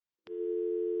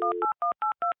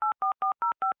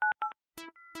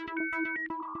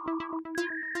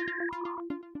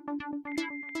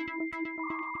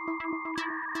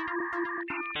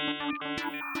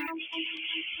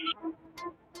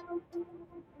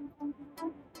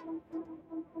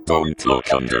Don't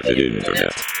look under the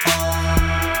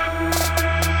internet.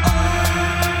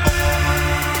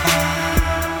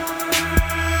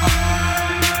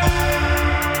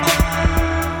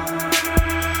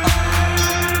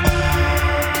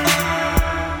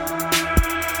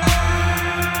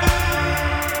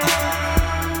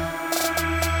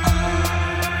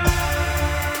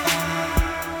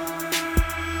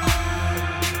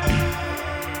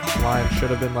 Line should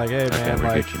have been like, hey man,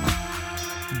 like,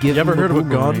 Give you ever him a heard of a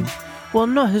boomerang. gun? Well,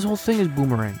 no, his whole thing is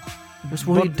boomerang. That's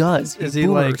what he But does. Is he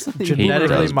like boomers.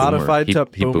 genetically does modified boomer.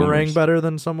 to He boomerang boomers. better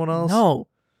than someone else? No.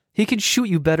 He can shoot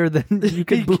you better than you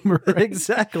can boomerang.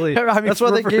 Exactly. I mean, That's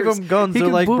why they gave reverse. him guns. He They're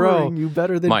can like, bro, boomerang you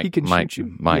better than he can Mike, shoot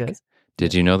you. Mike, Yes.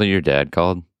 did you know that your dad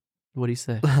called? What'd he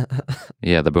say?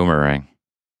 Yeah, the boomerang.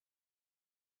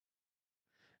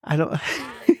 I don't.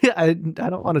 I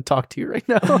don't want to talk to you right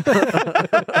now.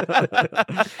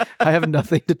 I have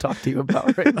nothing to talk to you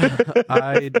about right now.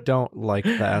 I don't like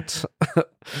that.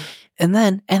 And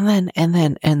then.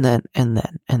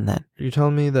 You're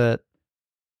telling me that?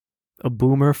 A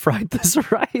boomer fried this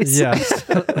rice. Yes.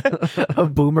 A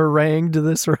boomeranged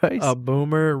this rice. A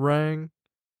boomerang?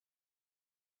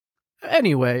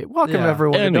 Anyway, welcome Yeah.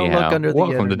 everyone to Don't Look Under the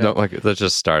welcome to Internet. Don't Look. Let's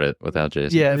just start it without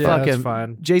Jason. Yeah, Yeah, fuck that's him.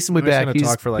 fine. Jason will be I'm just back. gonna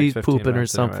talk for like He's 15 pooping or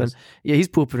minutes something. anyways. Yeah, he's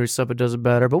pooping or something. Doesn't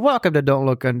matter. But welcome to Don't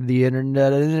Look Under the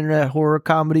Internet, an internet horror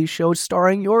comedy show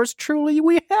starring yours truly.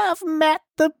 We have Matt,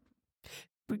 the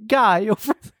guy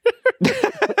over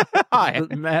Hi.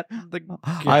 Matt, the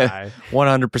guy.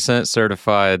 100%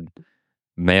 certified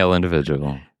male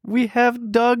individual. We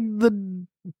have Doug, the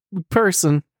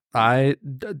person.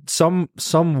 Some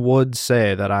would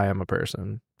say that I am a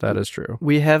person. That is true.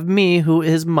 We have me, who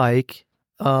is Mike,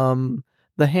 the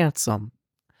handsome.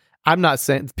 I'm not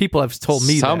saying people have told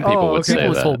me Some that. people would say People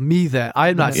have that. told me that.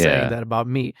 I'm not Yeah. saying that about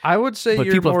me. I would say But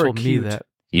you're people more have told cute. me that.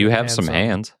 You have some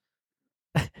handsome.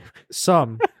 hands.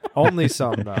 Some. Only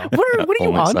some, though. What are you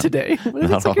Only on some. today? It's Not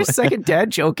like your only- second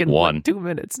dad joke in One. like 2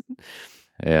 minutes.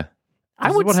 Yeah. I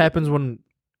This is would what say- happens when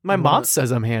My mom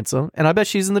says I'm handsome, and I bet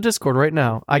she's in the Discord right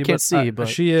now. I Yeah, can't but, see, but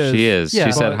she is. She is. Yeah.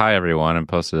 She said But- hi everyone and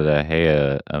posted a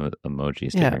hey emoji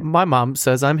yeah, sticker my mom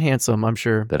says I'm handsome. I'm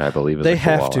sure. that I believe is They a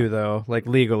have koala. to though, like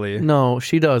legally. No,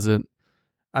 she doesn't.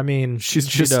 I mean, She's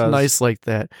she just does. nice like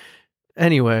that.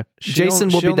 Anyway, She Jason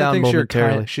don't- will she be only down thinks you're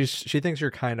momentarily. she thinks you're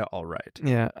kind of all right.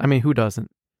 Yeah, I mean, who doesn't?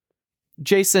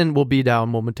 Jason will be down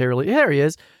momentarily. There he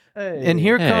is. And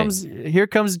here Hey.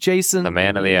 comes Jason, The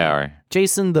man of the hour.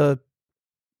 Jason the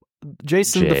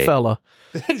Jay. fella.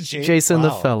 Jason the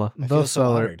Wow. fella. I feel The so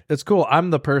feller. honored. It's cool. I'm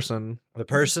the person. The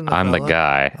person. I'm the fella?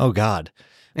 guy. Oh God.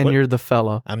 And What- you're the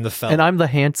fella. I'm the fella. And I'm the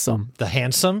handsome. the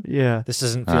handsome. Yeah. This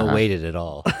doesn't feel Uh-huh. weighted at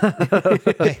all.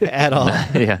 At all.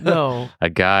 Yeah. No. A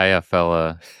guy, a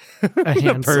fella, A A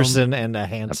handsome. person and a a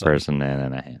handsome. person,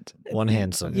 and a handsome. One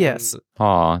handsome. Yes.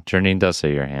 Aw, Jernine does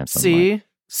say you're handsome. Mike.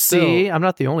 See, I'm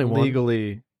not the only one.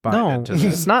 Legally No, binded to this.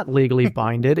 it's not legally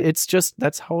binded. It's just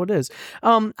that's how it is.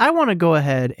 I want to go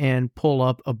ahead and pull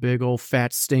up a big old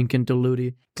fat stinking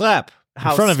DLUTI. Clap in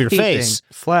front of your Housekeeping. face.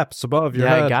 Flaps above your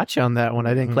Yeah, head. I got you on that one.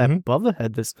 I didn't clap Mhm. above the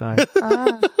head this time.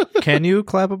 Can you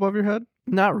clap above your head?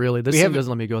 Not really. This We thing haven't-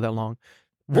 doesn't let me go that long.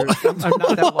 What? I'm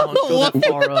not that long. Go that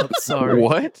far up. Sorry.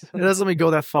 What? It doesn't let me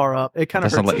go that far up. It kind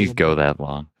of Doesn't hurts. let you go that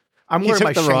long. I'm You wearing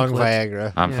my took the wrong shanklets.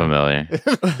 Viagra. I'm Yeah. familiar.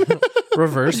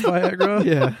 Reverse Viagra?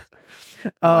 Yeah.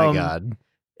 My God.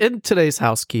 In today's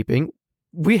housekeeping,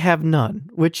 we have none,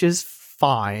 which is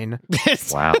fine.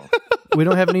 Wow. We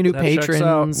don't have any new That checks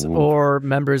patrons out. or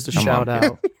members to Come shout on.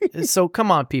 out. So come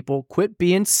on, people. Quit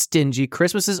being stingy.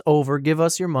 Christmas is over. Give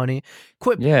us your money.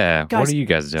 Quit. Yeah. Guys, what are you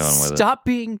guys doing with Stop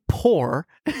being poor.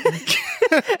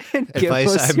 and give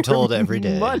Advice us I'm your told every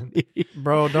day. money.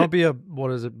 Bro, don't be a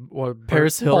what is it? What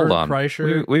Paris Bert- Hilton. Hold on.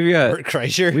 Kreischer? We've it? got Bert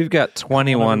Kreischer. we've got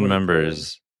 21 Everybody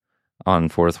members on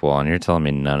Fourth Wall, and you're telling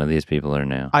me none of these people are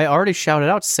new. I already shouted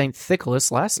out St.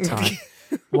 Nicholas last time.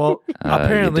 Well,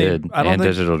 apparently, you did. I don't and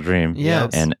think Digital Dream.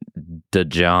 Yes. And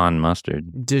Dijon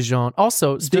Mustard. Dijon.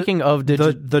 Also, speaking of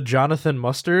the Jonathan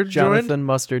Mustard joined? Jonathan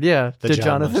Mustard. Yeah. The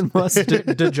Jonathan John Mustard.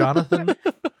 The Jonathan.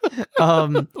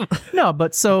 No,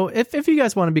 but so if you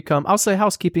guys want to become, I'll say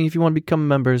housekeeping, if you want to become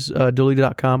members,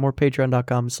 DLUTI.com or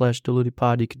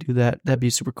patreon.com/DLUTIPod, you could do that. That'd be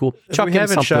super cool. If Chuck we in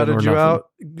haven't something shouted or you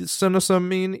nothing. out, send us a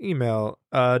mean email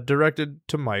directed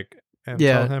to Mike. And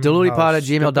Yeah, tell him DLUTIPod how at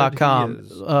gmail.com.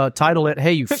 stupid he is. Title it,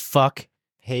 Hey, You Fuck.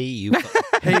 Hey, you.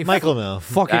 Hey, Michael, no.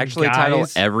 fucking Actually, title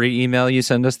guys. every email you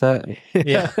send us that.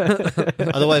 Yeah.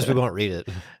 Otherwise, we won't read it.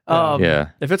 Yeah.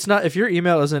 If your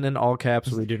email isn't in all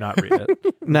caps, we do not read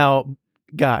it. Now,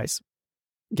 guys,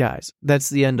 that's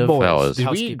the end of Fellas. Did we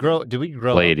housekeeping. grow? Did we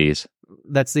grow? Ladies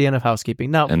That's the end of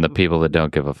housekeeping. Now, and the people that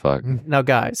don't give a fuck. now,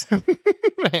 guys, Up?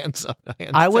 Hands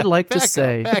I would up. like to Back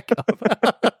say. Up, back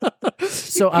up.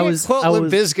 So You I was. quote I Limp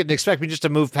was. Bizkit and expect me just to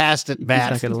move past it, He's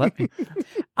Matt. not gonna let me.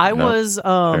 I No, was.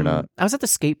 not. I was at the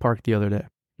skate park the other day.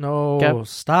 No, Kev?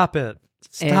 stop it.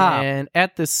 Stop. And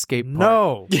at this skate park,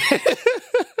 No.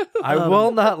 I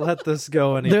will not let this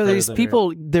go any there are these further.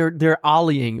 people. They're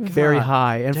ollieing very God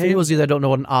high, and for damn those of you that don't know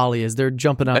what an ollie is, they're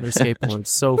jumping on their skateboards.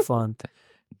 So fun.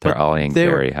 They're But ollieing they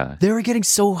were- very high. They were getting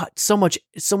so much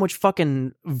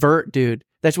fucking vert, dude.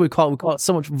 That's what we call it. We call it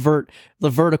so much vert.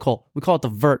 The vertical. We call it the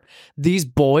vert. These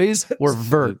boys were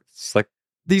vert. It's like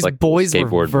These boys skateboard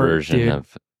were vert, version dude.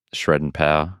 of Shred and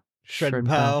Pow. Shred and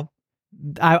Shred and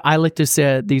pow. I like to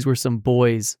say these were some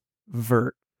boys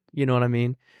vert. You know what I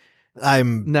mean?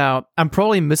 Now I'm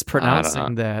probably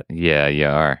mispronouncing that. Yeah, you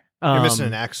are. You're missing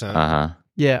an accent. Uh-huh.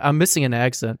 Yeah, I'm missing an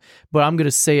accent, but I'm going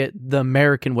to say it the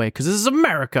American way because this is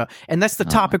America, and that's the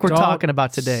topic we're Don't- talking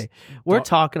about today. We're don't-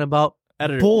 talking about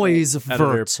Editor, boys editor,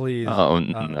 vert, please. Oh,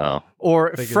 no.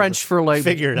 or Figure French for like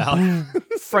Figure it out.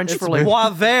 French for like bois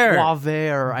vert. bois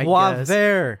vert, I Bois guess.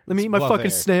 vert. Let me eat my Bois fucking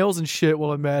vert. snails and shit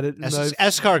while I'm at it. and I-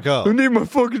 Escargot. need my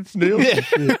fucking snails.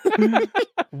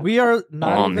 We are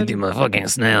not even my fucking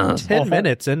snails. 10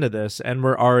 minutes into this, and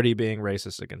we're already being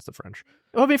racist against the French.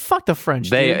 I mean, fuck the French.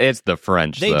 dude. It's the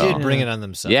French, They though. did bring it on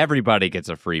themselves. Yeah, everybody gets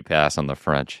a free pass on the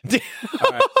French.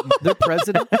 Their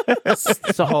president.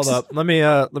 So hold up. Let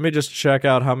me just check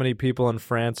out how many people in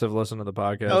France have listened to the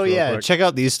podcast. Oh real yeah, quick. check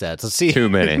out these stats. Let's see. Too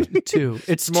many. Two.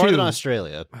 It's More two. than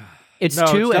Australia. It's No,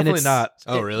 two, it's and definitely it's not.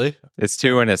 Oh really? It's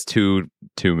two, and it's too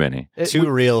many. Too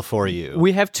real for you.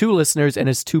 We have two listeners, and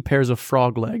it's two pairs of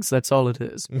frog legs. That's all it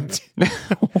is.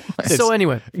 So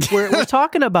anyway, we're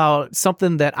talking about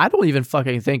something that I don't even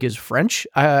fucking think is French.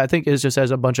 I think it just has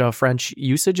a bunch of French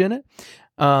usage in it.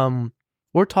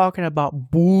 We're talking about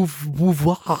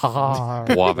Boisvert.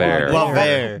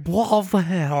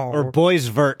 Or boys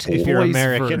vert if you're Boys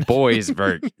American. vert. Boys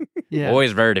vert. Yeah.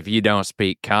 Boys vert if you don't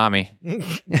speak commie.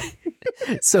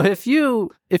 So if you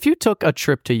took a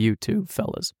trip to YouTube,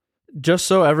 fellas, Just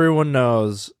so everyone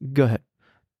knows, go ahead.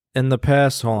 in the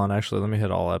past, hold on. Actually, let me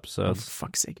hit all For episodes.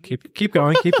 fuck's sake. Keep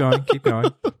going. Keep going. Keep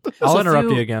going. I'll So if interrupt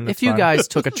you again. If it's you fine. guys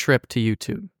took a trip to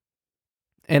YouTube,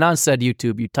 and on said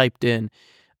YouTube, you typed in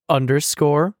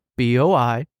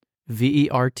 _BOIVERTS.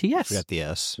 Forgot the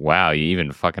S. Wow, you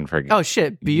even fucking forget. Oh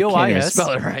shit, You can't even BOIS.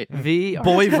 spell it right.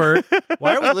 Boivert.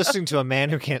 Why are we listening to a man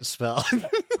who can't spell?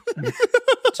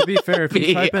 To be fair, if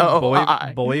you type in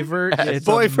B-O-I. Boivert, it's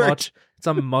Boivert.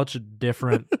 a much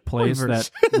different place Boivert.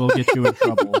 that will get you in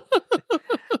trouble.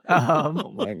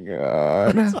 Oh my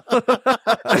god.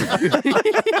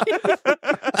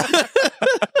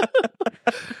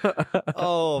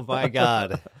 Oh my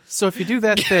god. So if you do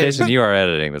that thing, Jason, you are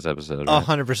editing this episode. Right?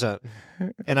 100%.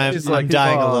 And I'm He's like,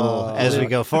 dying a "Oh." little as we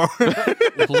go forward.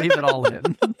 leave it all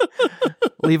in.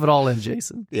 Leave it all in,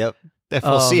 Jason. Yep.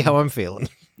 We'll see how I'm feeling.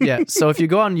 Yeah. So if you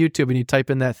go on YouTube and you type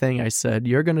in that thing I said,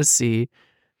 you're gonna see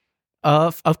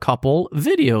a couple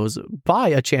videos by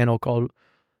a channel called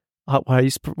how do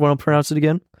you want to pronounce it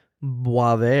again?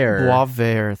 Boivert.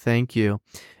 Boisvert. Thank you.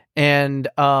 And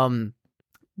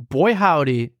boy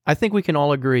howdy, I think we can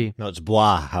all agree. No, it's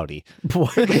bois howdy. Boy,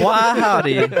 Wow,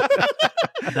 howdy.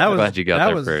 That was Glad you got that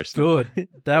there was first. good.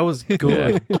 That was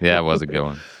good. Yeah, it wasn't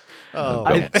going. Oh,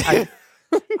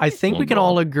 I think we can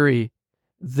all agree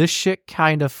this shit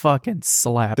kind of fucking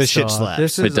slaps. this shit dog. slaps.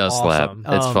 This is It does awesome.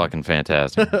 slap. It's Um, fucking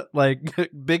fantastic. Like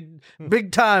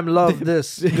big time. Love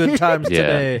this. Good times Yeah.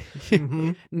 today.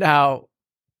 Mhm. Now,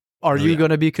 are you yeah.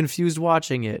 going to be confused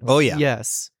watching it? Oh, yeah.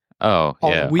 Yes. Oh,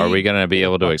 Are yeah. we- Are we going to be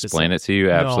able to Fuck this explain up. it to you?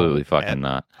 No. Absolutely fucking And-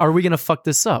 not. Are we going to fuck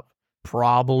this up?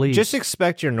 Probably. Just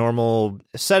expect your normal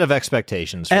set of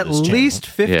expectations for At this channel. least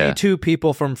 52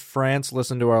 people from France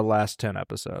listened to our last 10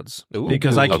 episodes. Ooh.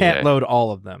 Because I can't Okay. load all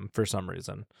of them for some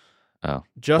reason. Oh.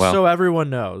 Just Well. so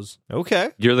everyone knows. Okay.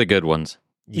 You're the good ones.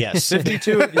 Yes.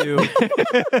 52 of you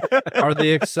are the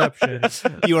exception.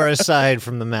 You are aside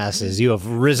from the masses. You have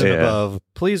risen Yeah. above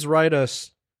Please write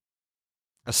us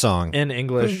a song. in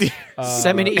English.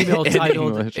 Send me an email in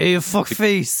titled English. "Hey fuck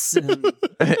face."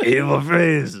 Evil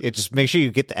face. It just make sure you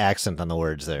get the accent on the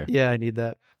words there. Yeah, I need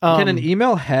that. Can an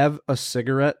email have a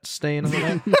cigarette stain on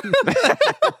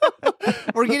it?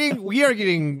 We are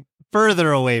getting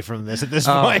further away from this at this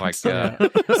Oh point. my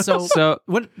god. so So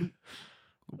what?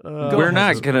 we're not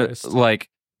Jesus gonna Christ. like.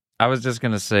 I was just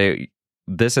gonna say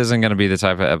this isn't going to be the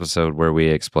type of episode where we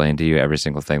explain to you every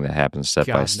single thing that happens step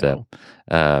by God,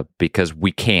 step, because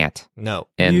we can't, No.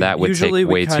 and that would take Usually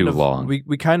we way kind too of- long.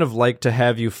 We kind of like to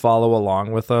have you follow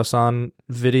along with us on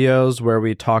videos where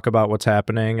we talk about what's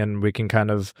happening, and we can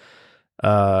kind of,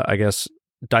 I guess,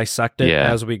 dissect it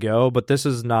Yeah. as we go. But this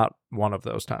is not one of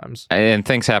those times. And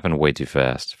things happen way too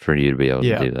fast for you to be able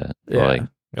Yeah. to do that. Yeah. Like,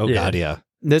 Oh, Yeah. God, yeah.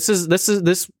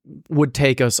 This would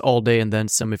take us all day and then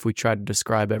some if we tried to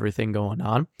describe everything going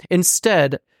on.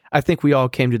 Instead, I think we all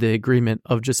came to the agreement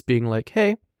of just being like,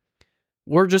 hey,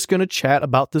 we're just going to chat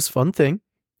about this fun thing,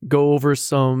 go over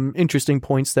some interesting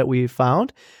points that we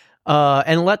found,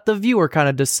 and let the viewer kind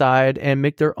of decide and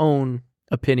make their own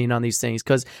opinion on these things.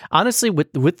 Because honestly,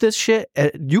 with this shit,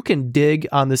 you can dig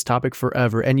on this topic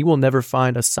forever and you will never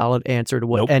find a solid answer to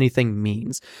what Nope. anything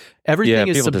means. Everything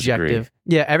is people subjective. disagree.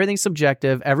 Yeah, everything's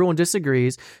subjective. Everyone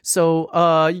disagrees. So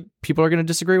people are going to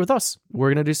disagree with us. We're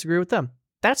going to disagree with them.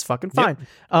 That's fucking fine.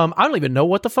 I don't even know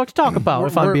what the fuck to talk about,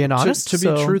 if I'm We're- being honest. To be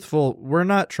So, truthful, we're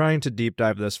not trying to deep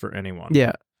dive this for anyone.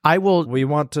 yeah, I will. We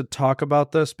want to talk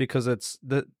about this because it's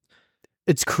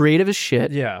It's creative as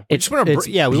shit. yeah. It's, We want to it's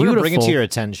we want to bring it beautiful. to your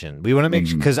attention. We want to make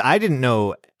sure, because I didn't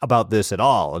know about this at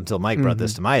all until Mike brought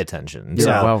this to my attention. You're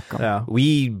So welcome. Yeah.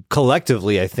 we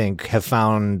collectively, I think, have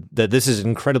found that this is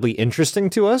incredibly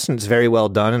interesting to us, and it's very well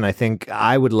done. And I think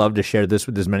I would love to share this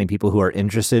with as many people who are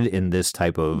interested in this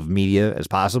type of media as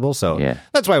possible. So Yeah.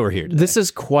 that's why we're here today. This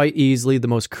is quite easily the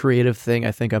most creative thing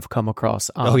I think I've come across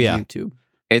on yeah. YouTube.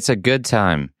 it's a good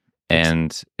time,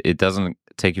 and it doesn't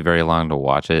take you very long to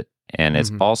watch it. And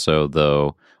it's also,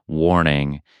 though,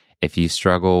 warning, if you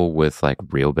struggle with like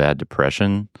real bad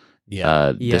depression,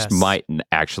 Yeah. Yes. this might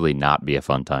actually not be a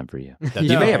fun time for you. That's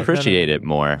You may No, appreciate it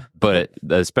more, but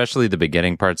especially the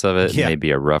beginning parts of it Yeah. may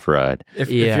be a rough ride. If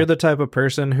Yeah. you're the type of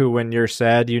person who, when you're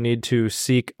sad, you need to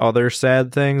seek other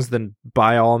sad things, then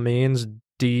by all means,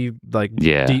 deep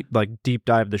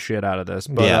dive the shit out of this.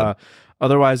 But Yeah.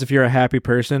 otherwise, if you're a happy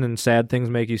person and sad things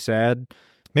make you sad,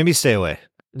 Maybe stay away.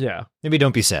 yeah. Maybe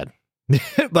don't be sad.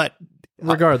 But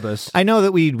Regardless, I know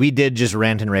that we did just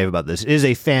rant and rave about this. It is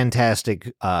a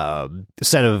fantastic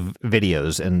set of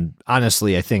videos, and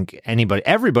honestly, I think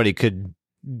everybody could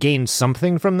gain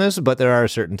something from this. But there are a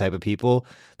certain type of people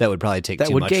that would probably take That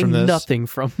too would much gain from this. nothing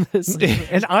from this.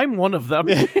 And I'm one of them.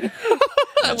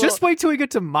 Just wait till we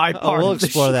get to my part. We'll of the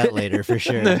explore that shit. later for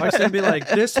sure. Mike's gonna be like,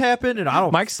 "This happened," and I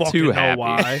don't Mike's fucking too know happy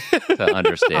why. to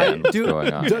understand what's Dude,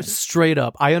 going on. just straight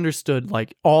up, I understood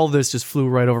like all this just flew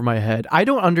right over my head. I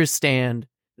don't understand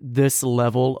this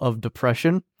level of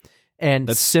depression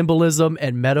and symbolism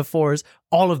and metaphors,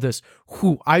 all of this.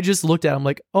 I just looked at it, I'm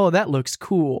like, oh, that looks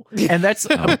cool. And that's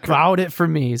about it for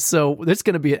me. So it's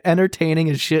going to be entertaining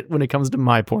as shit when it comes to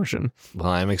my portion. Well,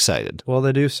 I'm excited. Well,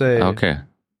 they do say Okay.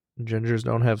 gingers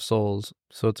don't have souls,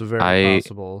 so it's very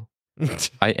possible.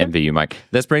 I envy you, Mike.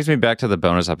 This brings me back to the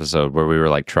bonus episode where we were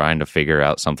like trying to figure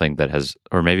out something that has,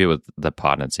 or maybe it was the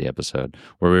Podnacy episode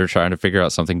where we were trying to figure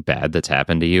out something bad that's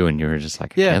happened to you, and you were just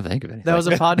like, I Yeah. can't think of anything. That was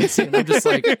a pod scene. I'm just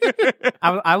like,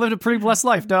 I lived a pretty blessed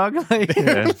life, dog.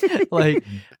 Like, like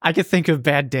I could think of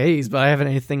bad days, but I haven't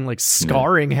anything like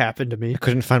scarring happen to me. I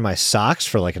couldn't find my socks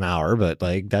for like an hour, but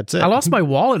like that's it. I lost my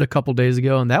wallet a couple days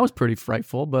ago, and that was pretty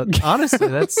frightful. But honestly,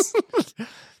 that's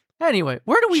anyway.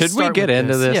 Where do we Should we start get with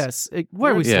into this? Yes.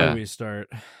 Where do we Yeah. start? Where do we start?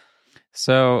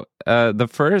 So the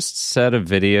first set of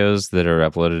videos that are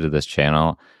uploaded to this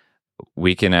channel,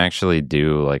 we can actually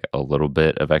do like a little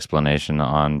bit of explanation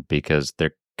on because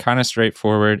they're kind of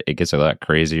straightforward. It gets a lot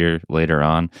crazier later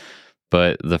on.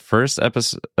 But the first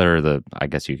episode, or I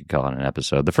guess you could call it an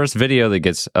episode, the first video that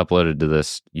gets uploaded to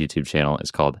this YouTube channel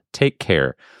is called Take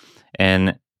Care.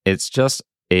 And it's just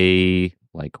a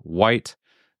like white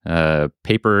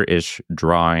paper-ish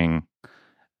drawing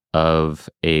of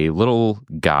a little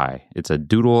guy. It's a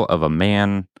doodle of a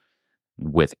man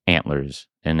with antlers,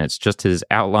 and it's just his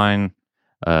outline,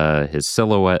 his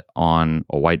silhouette on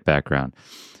a white background.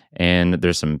 And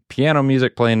there's some piano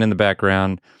music playing in the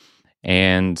background,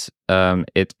 and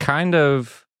it kind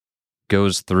of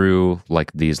goes through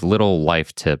like these little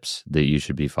life tips that you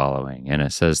should be following. And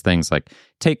it says things like,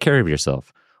 take care of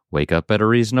yourself, wake up at a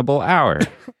reasonable hour,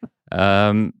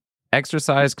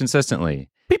 exercise consistently.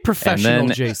 Be professional,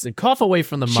 then- Jason. Cough away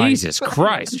from the mic. Jesus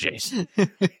Christ, Jason.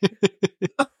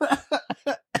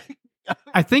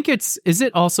 I think is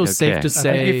it also safe Okay. to I think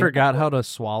say, he forgot how to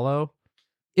swallow.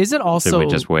 is it Should also, we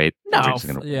just wait? No. Drink's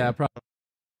gonna- Yeah, probably.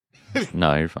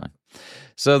 No, you're fine.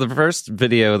 So the first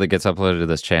video that gets uploaded to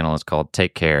this channel is called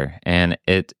Take Care, and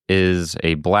it is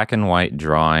a black and white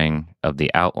drawing of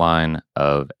the outline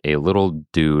of a little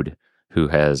dude who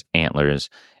has antlers,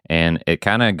 and it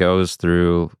kind of goes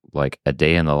through like a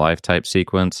day in the life type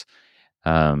sequence.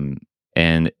 And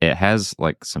it has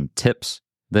like some tips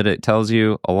that it tells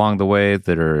you along the way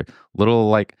that are little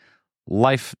like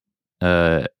life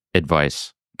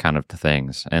advice kind of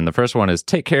things. And the first one is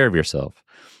take care of yourself.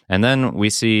 And then we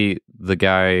see the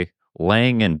guy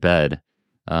laying in bed,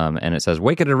 and it says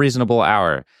wake at a reasonable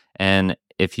hour. And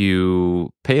if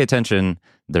you pay attention,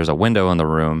 there's a window in the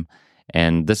room,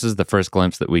 and this is the first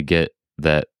glimpse that we get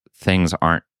that things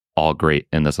aren't all great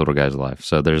in this little guy's life.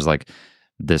 So there's like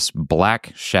this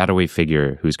black shadowy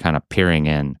figure who's kind of peering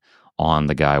in on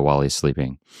the guy while he's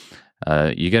sleeping.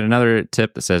 You get another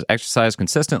tip that says exercise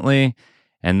consistently,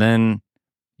 and then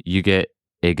you get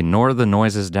ignore the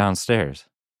noises downstairs.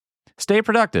 Stay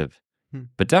productive,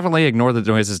 but definitely ignore the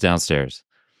noises downstairs.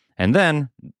 And then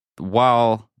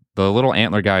while the little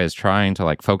antler guy is trying to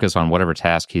like focus on whatever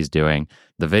task he's doing,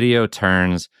 the video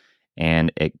turns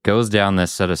and it goes down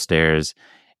this set of stairs,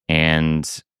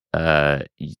 and the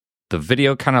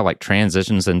video kind of like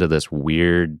transitions into this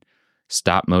weird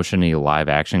stop motion-y live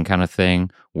action kind of thing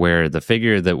where the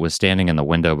figure that was standing in the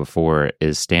window before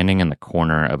is standing in the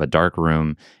corner of a dark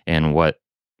room in what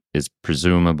is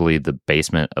presumably the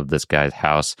basement of this guy's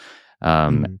house.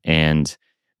 And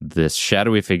this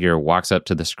shadowy figure walks up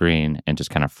to the screen and just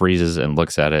kind of freezes and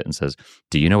looks at it and says,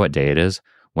 do you know what day it is?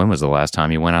 When was the last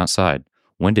time you went outside?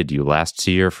 When did you last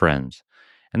see your friends?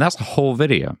 And that's the whole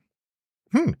video.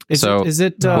 Is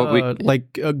it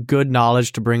like a good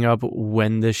knowledge to bring up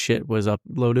when this shit was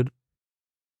uploaded?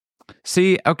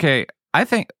 See, okay, I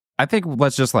think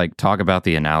let's just like talk about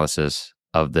the analysis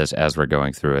of this as we're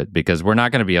going through it, because we're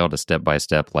not going to be able to step by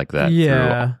step like that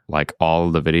through like all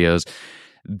of the videos.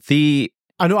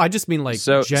 I know, I just mean like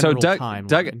general time.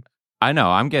 Doug, I know,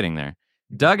 I'm getting there.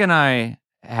 Doug and I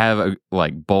have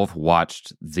like both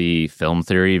watched the film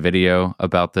theory video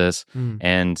about this,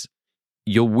 and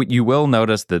you will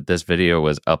notice that this video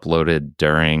was uploaded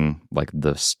during like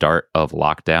the start of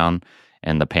lockdown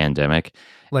and the pandemic,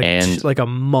 like a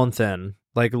month in,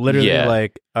 like literally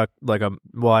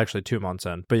well, actually 2 months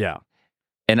in, but yeah.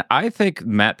 And I think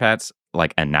Matt Pat's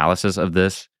like analysis of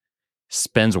this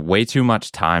spends way too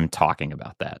much time talking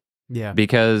about that. Yeah,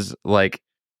 because like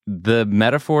the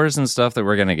metaphors and stuff that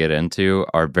we're going to get into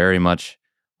are very much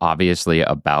obviously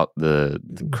about the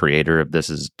creator of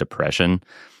this's depression.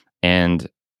 And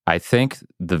I think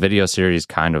the video series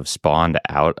kind of spawned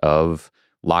out of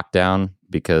lockdown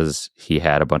because he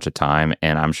had a bunch of time,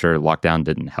 and I'm sure lockdown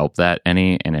didn't help that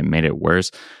any, and it made it worse.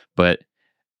 But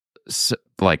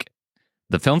like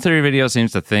the film theory video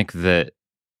seems to think that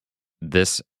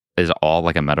this is all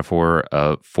like a metaphor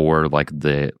for like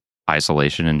the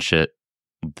isolation and shit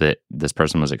that this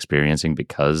person was experiencing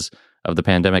because of the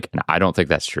pandemic, and I don't think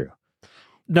that's true.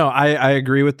 No, I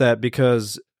agree with that,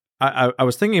 because I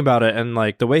was thinking about it, and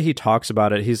like the way he talks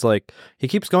about it, he's like, he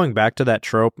keeps going back to that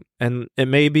trope, and it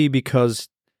may be because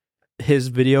his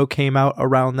video came out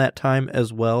around that time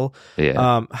as well.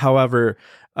 Yeah. However,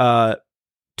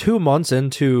 2 months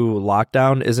into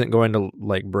lockdown isn't going to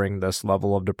like bring this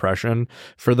level of depression.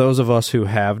 For those of us who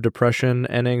have depression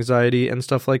and anxiety and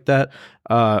stuff like that,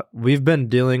 we've been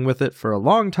dealing with it for a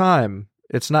long time.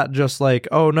 It's not just like,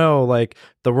 oh no, like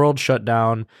the world shut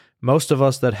down. Most of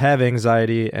us that have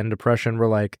anxiety and depression were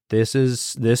like, this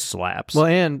slaps. Well,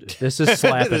 and this is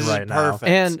slapping This is right now. perfect.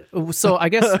 And so I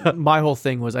guess my whole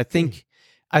thing was, I think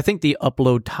the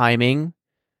upload timing,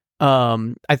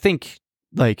 I think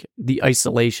like the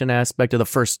isolation aspect of the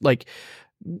first, like,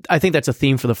 I think that's a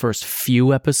theme for the first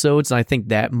few episodes. And I think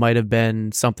that might have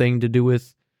been something to do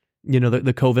with,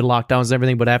 the COVID lockdowns and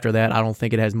everything. But after that, I don't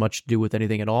think it has much to do with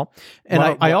anything at all. And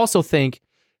I also think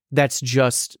that's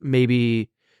just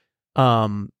maybe a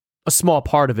small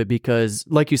part of it, because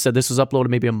like you said, this was uploaded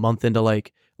maybe a month into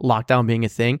like lockdown being a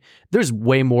thing. There's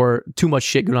too much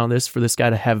shit going on this for this guy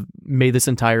to have made this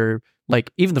entire,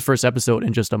 like even the first episode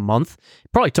in just a month.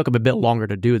 It probably took him a bit longer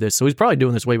to do this. So he's probably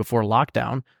doing this way before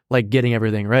lockdown, like getting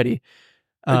everything ready.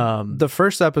 The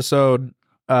first episode,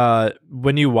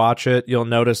 when you watch it, you'll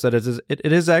notice that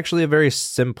it is actually a very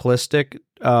simplistic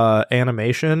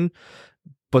animation,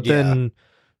 but then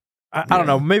I don't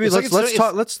know. Maybe let's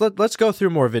go through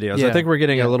more videos. Yeah. I think we're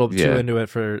getting a little too into it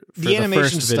for the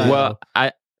animation first style. video.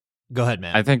 Well, Go ahead,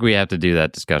 man. I think we have to do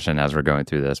that discussion as we're going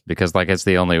through this, because like it's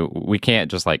we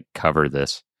can't just like cover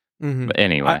this. Mm-hmm. But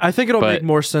anyway, I think it'll make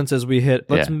more sense as we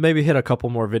maybe hit a couple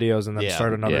more videos and then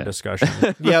start another discussion.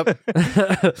 Yep.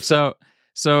 So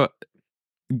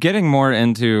getting more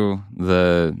into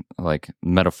the like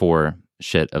metaphor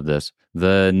shit of this,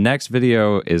 the next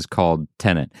video is called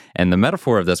Tenet, and the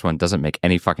metaphor of this one doesn't make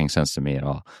any fucking sense to me at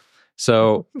all.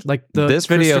 So like this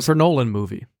video, Christopher Nolan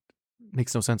movie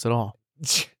makes no sense at all.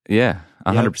 Yeah,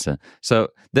 100%. So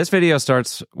this video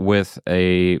starts with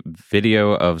a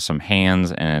video of some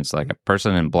hands, and it's like a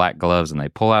person in black gloves, and they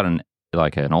pull out an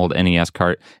old NES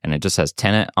cart, and it just says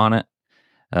Tenet on it.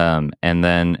 And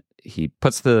then he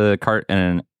puts the cart in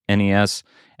an NES,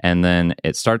 and then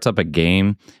it starts up a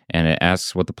game, and it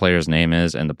asks what the player's name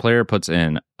is, and the player puts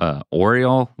in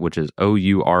Oriel, which is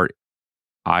Ouriel,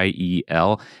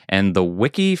 and the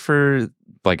wiki for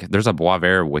there's a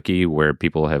Boisvert wiki where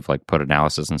people have put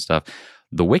analysis and stuff.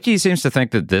 The wiki seems to think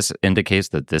that this indicates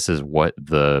that this is what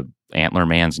the Antler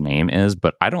Man's name is,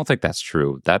 but I don't think that's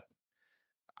true.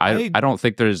 I don't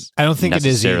think there's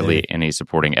necessarily any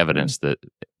supporting evidence that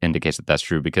indicates that that's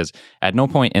true, because at no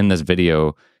point in this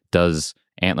video does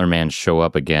Antler Man show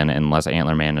up again unless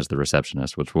Antler Man is the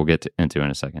receptionist, which we'll get into in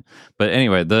a second. But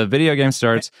anyway, the video game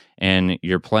starts and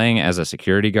you're playing as a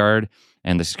security guard,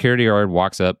 and the security guard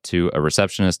walks up to a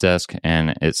receptionist desk,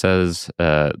 and it says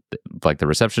the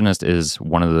receptionist is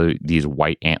one of these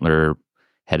white antler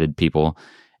headed people,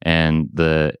 and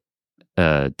the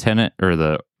tenant or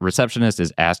the receptionist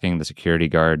is asking the security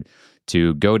guard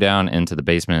to go down into the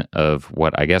basement of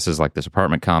what I guess is this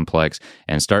apartment complex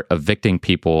and start evicting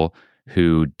people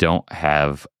who don't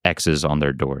have X's on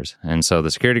their doors. And so the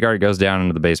security guard goes down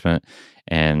into the basement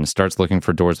and starts looking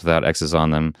for doors without X's on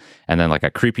them. And then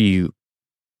a creepy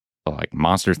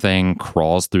monster thing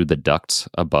crawls through the ducts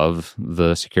above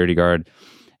the security guard.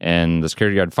 And the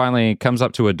security guard finally comes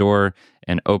up to a door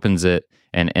and opens it.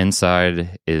 And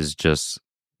inside is just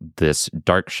this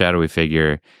dark, shadowy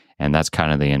figure. And that's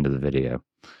kind of the end of the video.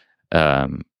 I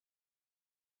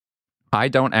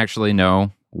don't actually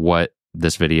know what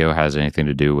this video has anything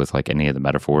to do with any of the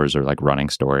metaphors or running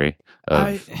story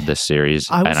of this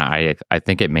series. I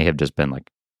think it may have just been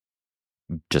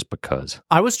just because.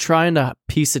 I was trying to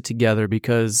piece it together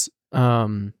because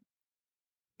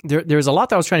there's a lot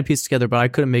that I was trying to piece together, but I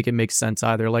couldn't make it make sense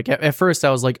either. At first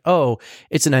I was like, oh,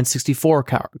 it's an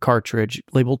N64 cartridge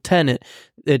labeled Tenet.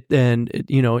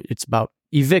 It's about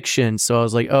eviction. So I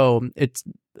was like, oh, it's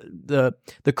the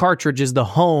cartridge is the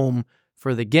home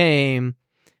for the game.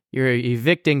 You're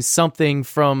evicting something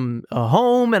from a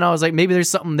home, and I was like, maybe there's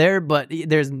something there, but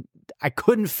I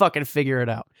couldn't fucking figure it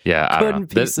out. Yeah, I couldn't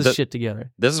piece this shit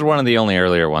together. This is one of the only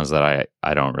earlier ones that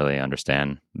I don't really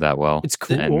understand that well. It's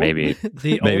cool, and maybe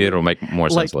it'll make more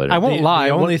sense later. I won't lie.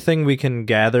 The only thing we can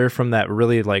gather from that,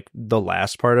 really, the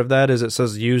last part of that, is it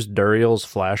says use Duriel's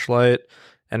flashlight,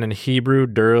 and in Hebrew,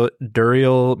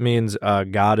 Duriel means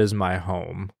God is my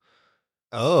home.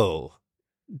 Oh.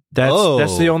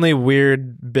 That's the only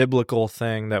weird biblical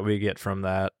thing that we get from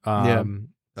that.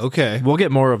 Okay. We'll get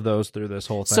more of those through this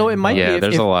whole thing. So it might be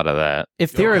there's a lot of that.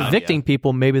 If they're evicting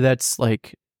people, maybe that's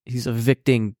he's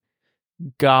evicting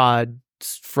God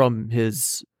from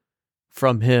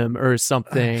him or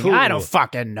something. I don't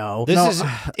fucking know.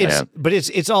 But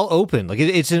it's all open.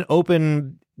 It's an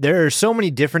open. There are so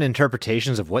many different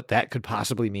interpretations of what that could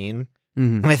possibly mean.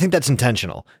 Mm-hmm. And I think that's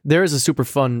intentional. There is a super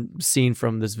fun scene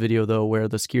from this video, though, where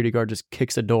the security guard just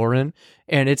kicks a door in,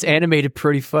 and it's animated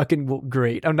pretty fucking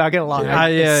great. I'm not going to lie.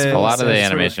 A lot of the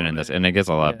animation in this, and it gets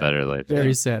a lot better later.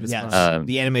 Very satisfying. Yes.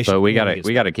 The animation. But we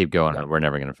gotta keep going. We're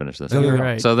never going to finish this. You're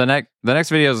right. So the next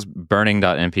video is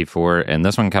burning.mp4, and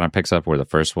this one kind of picks up where the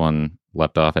first one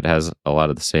left off. It has a lot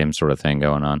of the same sort of thing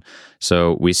going on.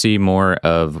 So we see more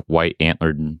of White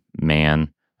Antlered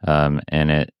Man, and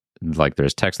it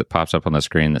there's text that pops up on the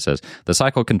screen that says, "The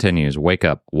cycle continues. Wake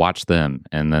up. Watch them."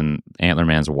 And then Antler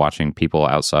Man's watching people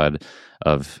outside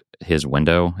of his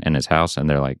window in his house, and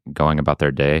they're going about their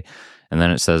day. And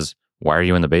then it says, "Why are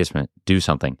you in the basement? Do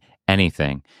something.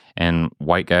 Anything." And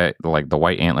white guy, the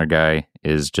white antler guy,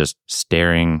 is just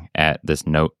staring at this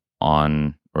note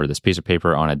or this piece of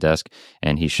paper on a desk,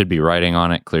 and he should be writing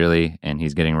on it clearly, and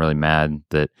he's getting really mad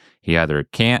that he either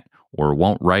can't or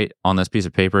won't write on this piece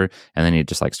of paper, and then he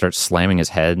just starts slamming his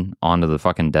head onto the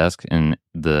fucking desk, and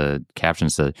the caption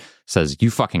says "You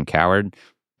fucking coward."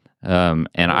 And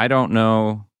I don't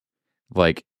know,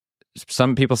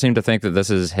 some people seem to think that this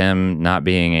is him not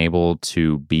being able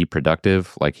to be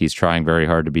productive. He's trying very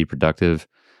hard to be productive.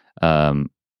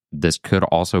 This could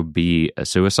also be a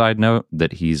suicide note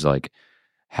that he's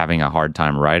having a hard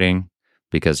time writing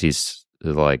because he's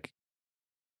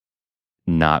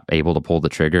not able to pull the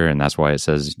trigger, and that's why it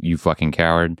says "You fucking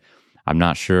coward." I'm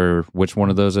not sure which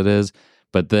one of those it is,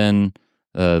 but then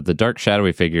the dark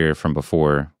shadowy figure from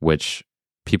before, which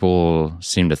people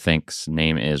seem to think's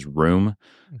name is Room.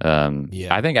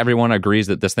 I think everyone agrees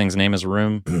that this thing's name is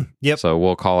Room. Yep. So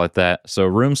we'll call it that. So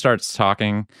Room starts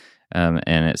talking, and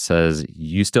it says,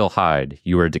 "You still hide.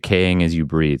 You are decaying as you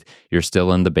breathe. You're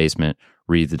still in the basement.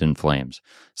 wreathed in flames.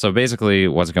 So basically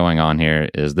what's going on here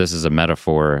is this is a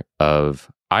metaphor of,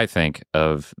 I think,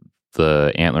 of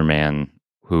the Antler Man,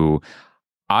 who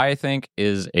I think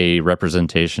is a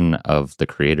representation of the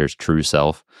creator's true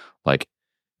self. Like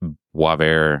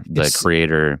Waver, the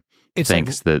creator,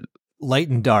 thinks that light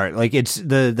and dark, like it's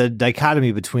the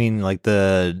dichotomy between like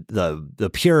the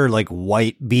pure like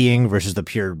white being versus the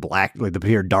pure black, like the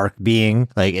pure dark being.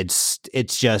 Like it's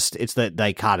that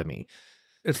dichotomy.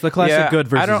 It's the classic good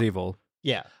versus evil.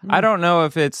 Yeah. I don't know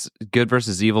if it's good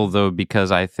versus evil though, because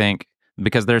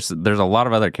there's a lot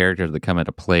of other characters that come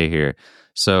into play here.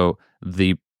 So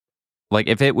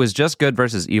if it was just good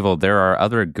versus evil, there are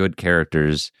other good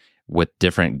characters with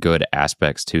different good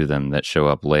aspects to them that show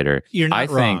up later. You're not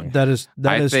wrong. That is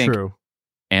true.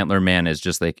 Antler Man is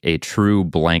just like a true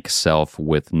blank self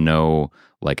with no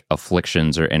like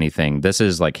afflictions or anything. This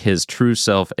is like his true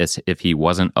self as if he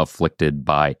wasn't afflicted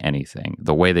by anything.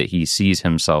 The way that he sees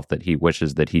himself, that he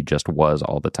wishes that he just was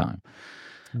all the time.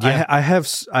 Yeah. I have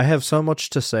so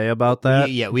much to say about that.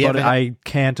 But I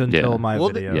can't until my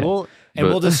video.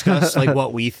 We'll discuss like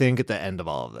what we think at the end of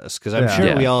all of this, because I'm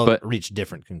sure we all reach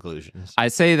different conclusions. I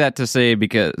say that to say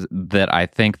because I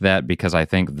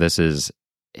think this is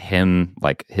him,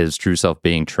 like his true self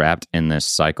being trapped in this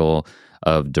cycle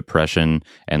of depression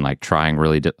and like trying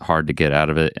really hard to get out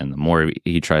of it. And the more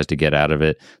he tries to get out of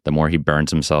it, the more he burns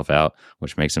himself out,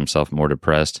 which makes himself more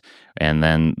depressed. And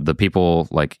then the people,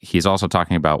 like he's also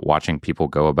talking about watching people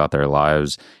go about their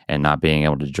lives and not being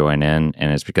able to join in.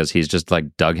 And it's because he's just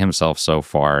like dug himself so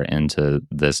far into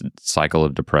this cycle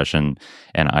of depression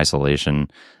and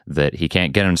isolation that he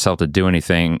can't get himself to do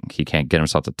anything. He can't get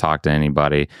himself to talk to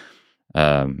anybody.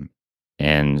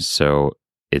 And so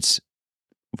it's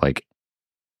like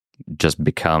just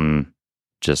become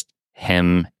just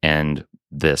him and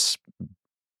this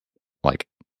like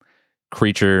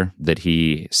creature that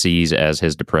he sees as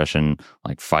his depression,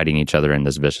 like fighting each other in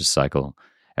this vicious cycle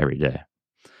every day.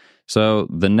 So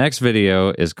the next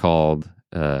video is called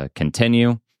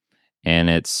Continue, and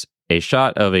it's a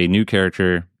shot of a new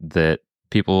character that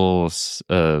people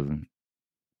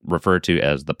refer to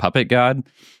as the puppet god.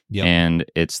 Yep. And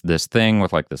it's this thing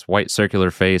with like this white circular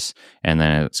face, and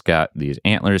then it's got these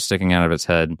antlers sticking out of its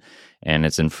head, and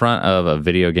it's in front of a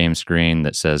video game screen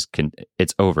that says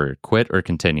it's over, quit or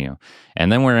continue.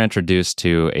 And then we're introduced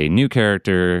to a new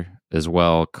character as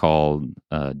well called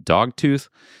Dogtooth.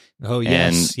 Oh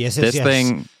yes,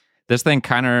 and this thing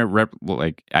kind of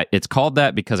it's called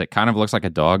that because it kind of looks like a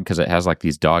dog, because it has like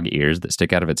these dog ears that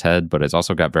stick out of its head, but it's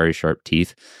also got very sharp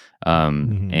teeth.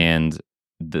 And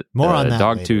the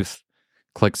Dogtooth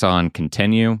clicks on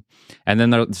continue, and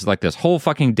then there's like this whole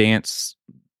fucking dance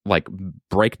like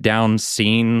breakdown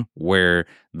scene where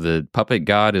the puppet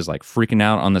god is like freaking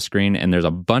out on the screen, and there's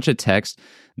a bunch of text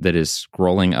that is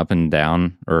scrolling up and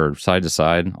down or side to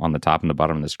side on the top and the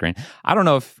bottom of the screen. I don't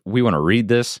know if we want to read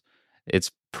this.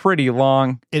 It's pretty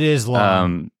long. It is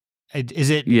long. Is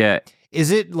it? Yeah.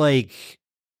 Is it like?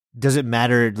 Does it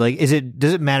matter? Like, does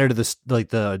it matter to this, like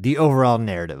the overall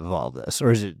narrative of all this,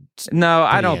 or is it? No,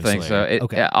 I don't think so.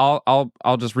 Okay.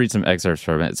 I'll just read some excerpts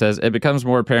from it. It says, "It becomes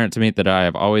more apparent to me that I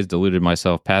have always deluded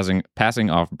myself, passing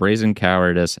off brazen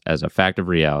cowardice as a fact of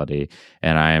reality,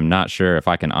 and I am not sure if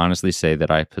I can honestly say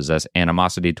that I possess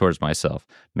animosity towards myself.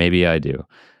 Maybe I do."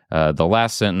 The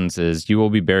last sentence is, "You will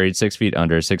be buried 6 feet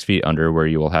under, where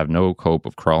you will have no hope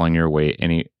of crawling your way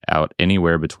out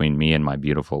anywhere between me and my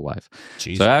beautiful life."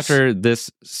 Jesus. So after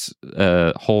this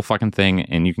whole fucking thing,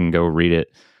 and you can go read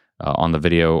it on the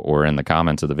video or in the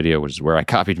comments of the video, which is where I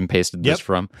copied and pasted this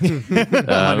from.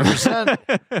 100%.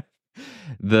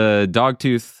 The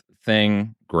Dogtooth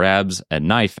thing grabs a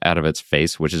knife out of its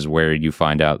face, which is where you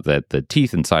find out that the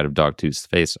teeth inside of Dogtooth's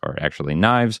face are actually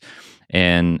knives,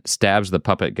 and stabs the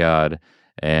puppet god.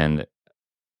 And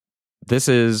this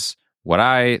is what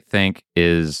I think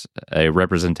is a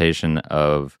representation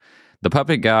of the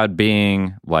puppet god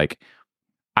being like,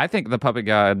 I think the puppet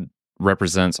god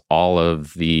represents all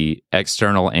of the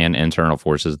external and internal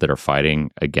forces that are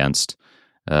fighting against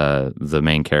the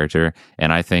main character.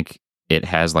 And I think it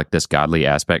has like this godly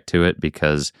aspect to it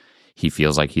because he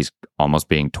feels like he's almost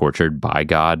being tortured by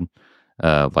God.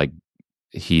 Like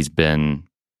he's been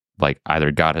like, either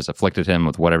God has afflicted him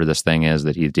with whatever this thing is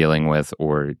that he's dealing with,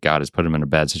 or God has put him in a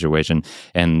bad situation.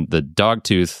 And the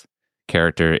Dogtooth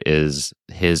character is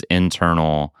his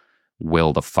internal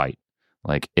will to fight.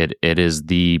 Like it is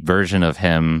the version of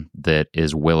him that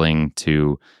is willing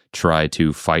to try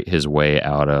to fight his way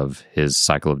out of his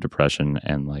cycle of depression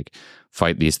and like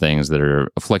fight these things that are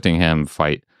afflicting him,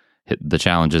 fight the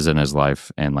challenges in his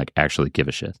life and like actually give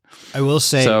a shit. I will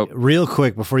say So- real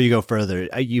quick before you go further,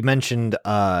 you mentioned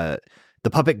the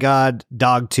puppet god,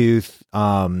 Dogtooth.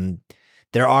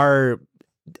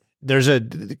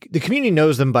 The community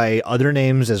knows them by other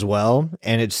names as well,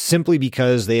 and it's simply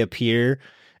because they appear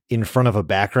in front of a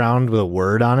background with a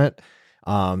word on it.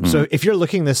 So if you're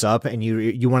looking this up and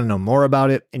you want to know more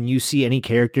about it, and you see any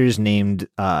characters named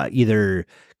either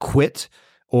Quit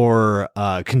or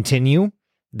Continue,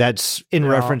 that's in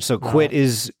reference. So Quit.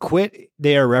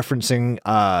 They are referencing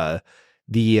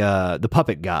the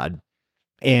puppet god,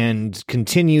 and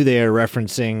Continue they are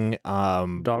referencing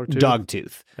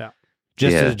Dogtooth. Yeah.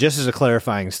 Just as a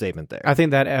clarifying statement there. I think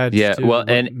that adds Yeah, to well, what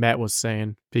and- Matt was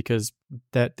saying, because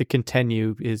that the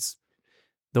continue is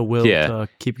the will Yeah. to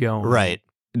keep going. Right.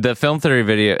 The film theory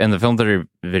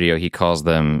video, he calls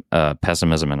them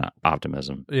pessimism and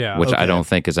optimism, Yeah. which Okay. I don't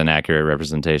think is an accurate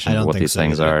representation I of don't what think these so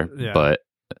things either. are. Yeah. But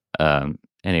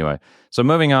anyway, so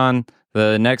moving on,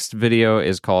 the next video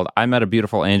is called I Met a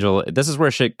Beautiful Angel. This is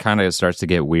where shit kind of starts to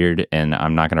get weird, and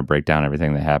I'm not going to break down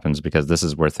everything that happens because this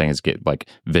is where things get like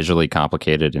visually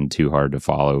complicated and too hard to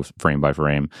follow frame by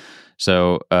frame.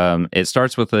 So it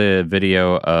starts with a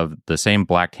video of the same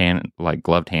black hand, like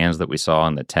gloved hands that we saw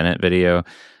in the Tenet video.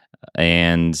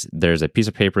 And there's a piece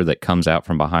of paper that comes out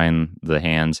from behind the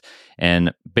hands.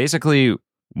 And basically,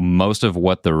 most of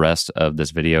what the rest of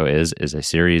this video is a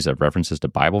series of references to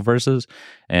Bible verses.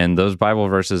 And those Bible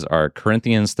verses are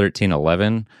Corinthians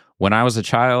 13:11. When I was a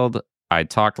child, I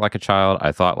talked like a child.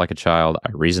 I thought like a child.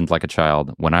 I reasoned like a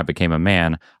child. When I became a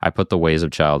man, I put the ways of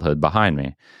childhood behind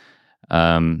me.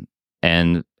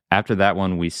 And after that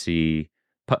one, we see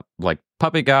like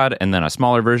Puppet God and then a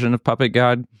smaller version of Puppet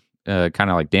God, kind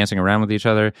of like dancing around with each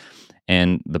other.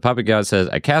 And the Puppet God says,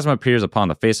 a chasm appears upon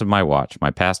the face of my watch,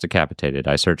 my past decapitated.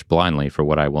 I search blindly for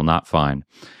what I will not find.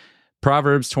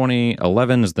 Proverbs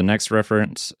 20:11 is the next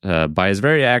reference. By his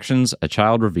very actions, a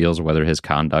child reveals whether his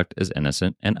conduct is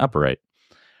innocent and upright.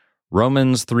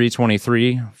 Romans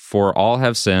 3:23, for all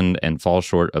have sinned and fall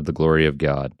short of the glory of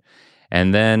God.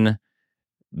 And then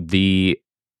the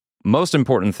most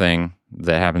important thing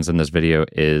that happens in this video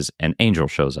is an angel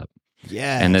shows up.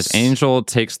 Yeah. And this angel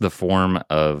takes the form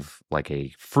of like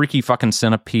a freaky fucking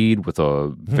centipede with a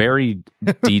very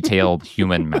detailed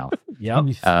human mouth. Yep.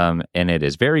 And it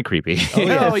is very creepy.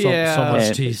 Oh, yeah. So much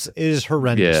And- teeth. It is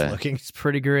horrendous Yeah. looking. It's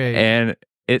pretty great. And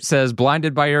it says,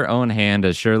 blinded by your own hand,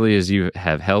 as surely as you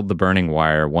have held the burning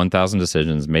wire, 1,000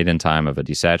 decisions made in time of a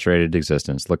desaturated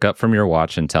existence. Look up from your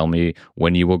watch and tell me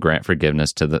when you will grant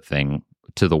forgiveness to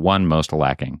the one most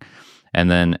lacking. And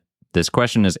then this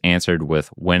question is answered with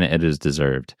when it is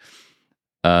deserved.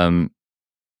 And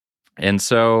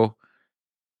so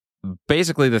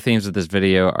basically the themes of this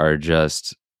video are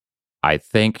just, I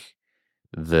think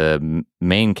the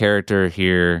main character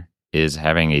here is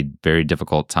having a very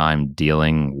difficult time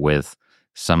dealing with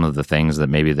some of the things that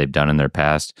maybe they've done in their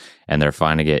past, and they're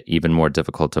finding it even more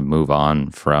difficult to move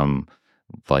on from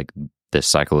like this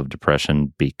cycle of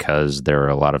depression because there are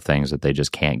a lot of things that they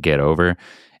just can't get over.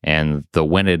 And the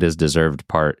when it is deserved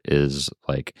part is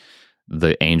like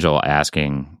the angel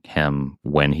asking him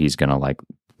when he's going to like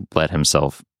let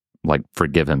himself like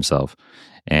forgive himself.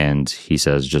 And he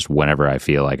says, just whenever I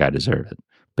feel like I deserve it,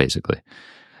 basically.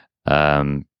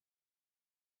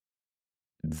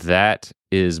 That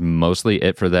is mostly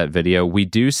it for that video. We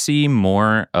do see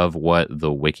more of what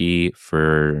the wiki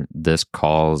for this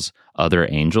calls other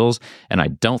angels, and I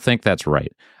don't think that's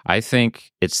right. I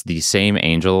think it's the same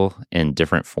angel in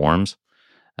different forms.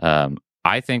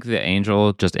 I think the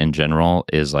angel, just in general,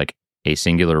 is like a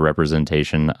singular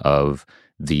representation of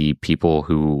the people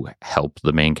who help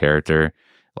the main character,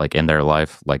 like in their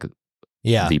life, like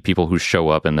Yeah. the people who show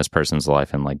up in this person's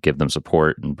life and like give them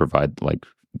support and provide like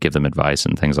give them advice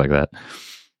and things like that.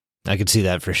 I could see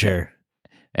that for sure.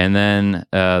 And then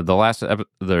the last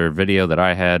the video that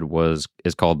I had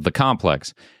is called The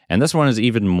Complex, and this one is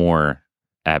even more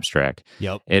abstract.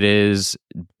 Yep. It is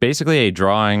basically a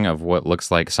drawing of what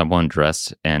looks like someone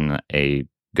dressed in a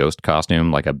ghost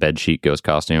costume, like a bedsheet ghost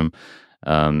costume,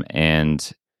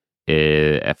 and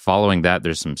following that,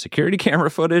 there's some security camera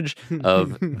footage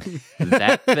of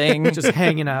that thing Just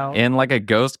hanging out. in like a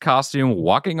ghost costume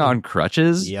walking on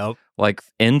crutches, Yep. like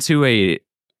into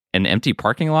an empty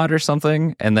parking lot or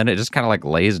something, and then it just kind of like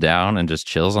lays down and just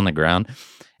chills on the ground.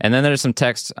 And then there's some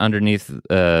text underneath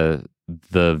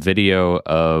the video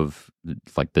of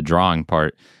like the drawing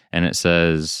part, and it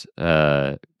says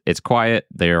it's quiet,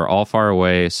 they are all far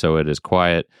away, so it is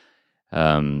quiet.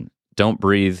 Don't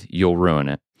breathe, you'll ruin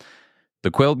it.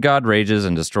 The quilled god rages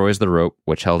and destroys the rope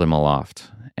which held him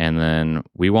aloft. And then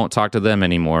we won't talk to them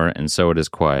anymore, and so it is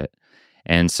quiet.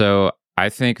 And so I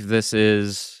think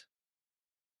the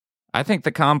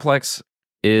complex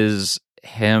is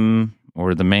him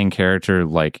or the main character,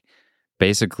 like,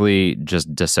 basically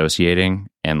just dissociating,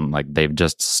 and like they've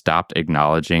just stopped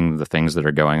acknowledging the things that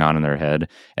are going on in their head,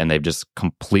 and they've just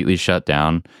completely shut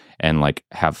down and like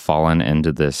have fallen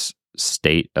into this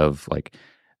state of like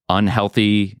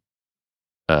unhealthy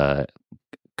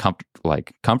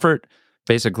comfort,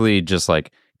 basically just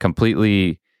like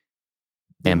completely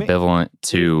ambivalent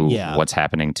to what's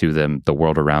happening to them, the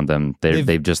world around them.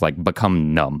 They've just like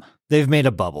become numb. They've made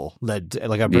a bubble, like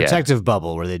a protective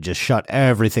bubble, where they just shut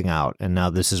everything out, and now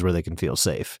this is where they can feel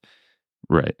safe.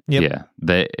 Right. Yep. Yeah.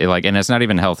 They like, and it's not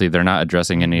even healthy. They're not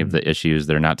addressing any of the issues.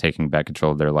 They're not taking back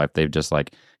control of their life. They've just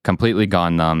like completely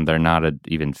gone numb. They're not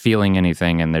even feeling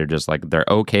anything, and they're just like, they're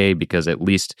okay because at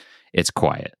least it's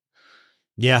quiet.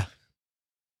 Yeah.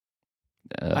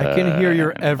 I can hear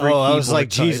your every. I was keyboard like,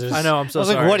 type. Jesus. I know. I'm so I was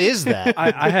sorry. like, what is that?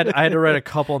 I had to write a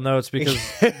couple notes because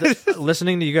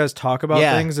listening to you guys talk about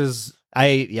things is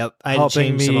I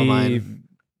helping changed some of me mine.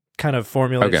 kind of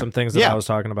formulate some things that I was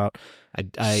talking about.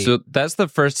 So that's the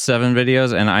first 7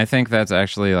 videos, and I think that's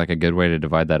actually like a good way to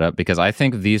divide that up, because I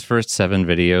think these first 7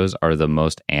 videos are the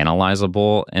most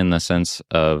analyzable in the sense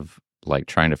of like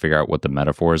trying to figure out what the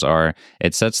metaphors are.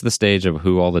 It sets the stage of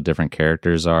who all the different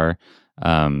characters are.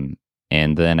 And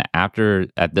then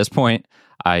at this point,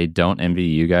 I don't envy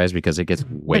you guys because it gets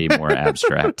way more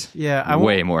abstract. Yeah,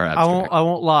 way more abstract. I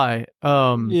won't lie.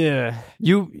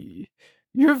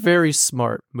 You're very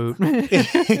smart, Moot.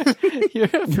 You're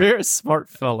a very smart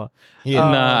fella.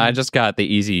 Nah, I just got the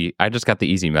easy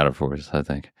metaphors, I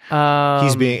think.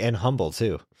 He's being and humble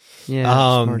too.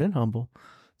 Yeah, smart and humble.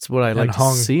 It's what I like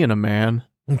to see in a man.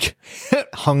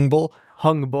 Humble.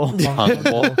 Hungable.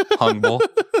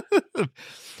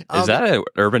 Is that an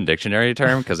Urban Dictionary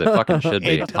term? Because it fucking should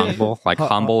be. Humble, like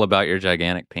humble about your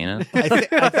gigantic penis. I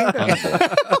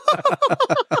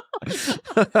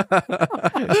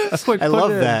love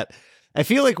that. I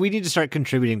feel like we need to start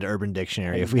contributing to Urban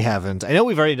Dictionary if we haven't. I know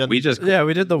we've already done. We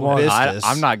did the one.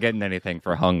 I'm not getting anything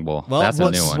for humble. Well, that's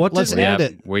a new one. Let's add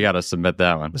it. We got to submit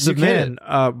that one. Submit it.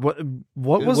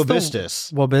 What was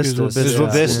Wabistus?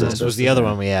 Wabistus was the other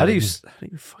one we had. How do you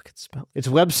fucking spell it? Its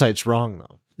website's wrong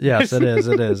though. Yes, it is.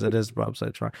 It is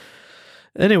website's wrong.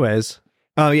 Anyways,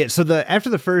 yeah. So after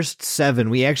the first 7,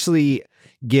 we actually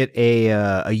get a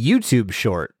YouTube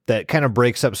short that kind of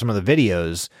breaks up some of the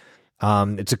videos.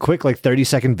 It's a quick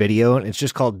 30-second video, and it's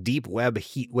just called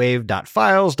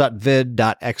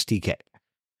deepwebheatwave.files.vid.xtk.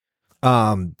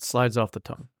 Slides off the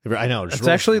tongue. I know. It's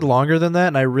actually longer than that,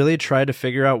 and I really tried to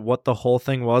figure out what the whole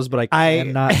thing was, but I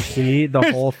cannot see the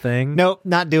whole thing. Nope,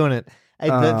 not doing it.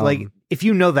 If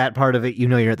you know that part of it, you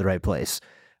know you're at the right place.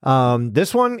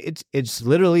 This one, it's a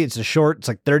short. It's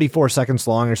like 34 seconds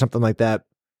long or something like that,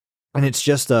 and it's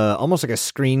just almost like a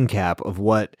screen cap of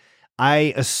what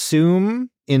I assume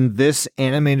in this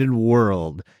animated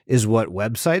world is what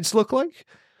websites look like,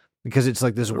 because it's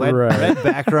like this red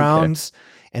backgrounds,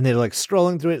 and they're like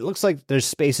scrolling through it. It looks like there's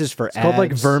spaces for ads. It's called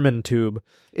like Vermin Tube.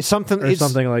 It's something like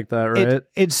that, right?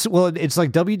 It's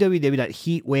like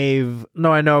www.heatwave.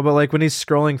 No, I know, but like when he's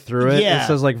scrolling through it, it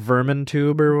says like Vermin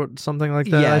Tube or something like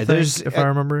that. Yeah, I think, if I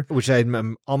remember, which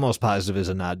I'm almost positive is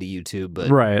a nod to YouTube, but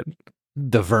right.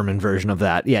 The vermin version of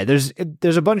that. Yeah, there's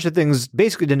a bunch of things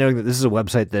basically denoting that this is a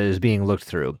website that is being looked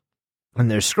through. And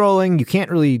they're scrolling. You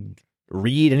can't really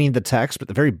read any of the text, but at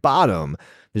the very bottom,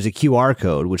 there's a QR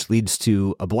code, which leads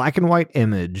to a black and white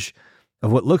image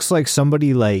of what looks like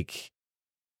somebody like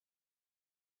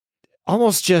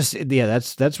almost just,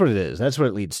 that's what it is. That's what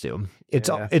it leads to. It's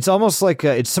almost like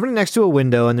it's somebody next to a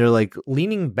window, and they're like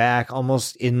leaning back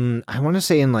almost in, I want to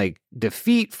say in like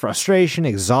defeat, frustration,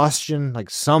 exhaustion, like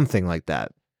something like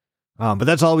that. But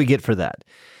that's all we get for that.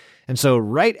 And so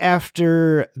right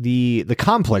after the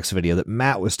complex video that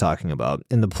Matt was talking about,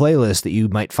 in the playlist that you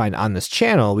might find on this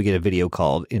channel, we get a video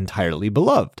called Entirely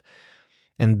Beloved.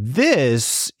 And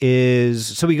this is,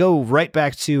 so we go right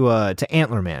back to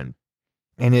Antlerman.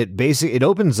 And it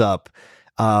opens up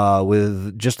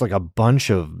with just like a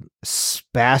bunch of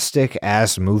spastic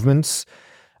ass movements.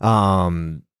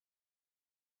 So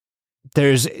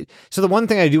the one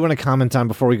thing I do want to comment on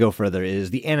before we go further is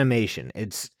the animation.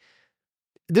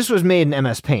 This was made in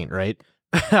MS Paint, right?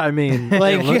 I mean,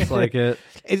 like, it looks like it.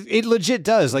 It legit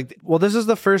does. Like, well, this is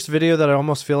the first video that I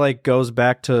almost feel like goes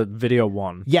back to video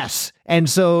 1. Yes, and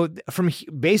so from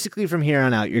here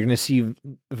on out, you're going to see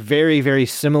very, very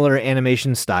similar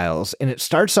animation styles, and it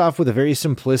starts off with a very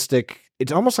simplistic.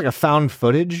 It's almost like a found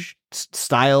footage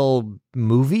style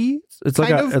movie. It's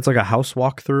like a house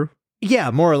walkthrough.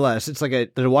 Yeah, more or less. It's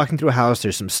like they're walking through a house.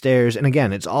 There's some stairs, and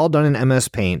again, it's all done in MS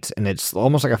Paint, and it's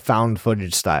almost like a found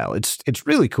footage style. It's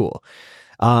really cool.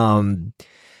 And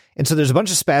so there's a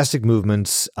bunch of spastic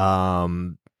movements,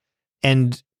 and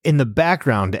in the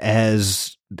background,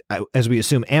 as we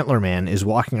assume, Antlerman is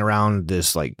walking around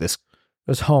this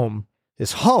home.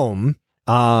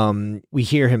 We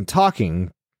hear him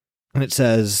talking, and it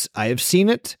says, "I have seen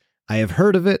it, I have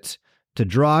heard of it. To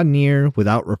draw near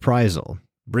without reprisal.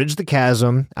 Bridge the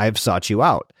chasm, I have sought you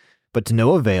out, but to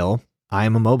no avail, I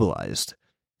am immobilized.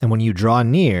 And when you draw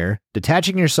near,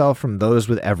 detaching yourself from those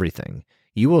with everything,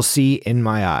 you will see in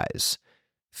my eyes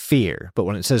fear." But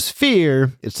when it says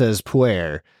fear, it says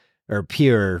puer, or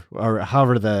pure, or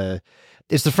however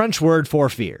it's the French word for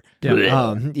fear.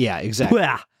 Yeah, yeah, exactly.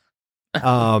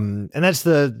 And that's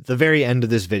the very end of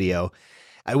this video.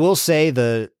 I will say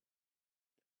the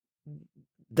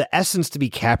essence to be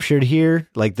captured here,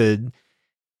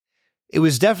 it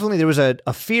was definitely, there was a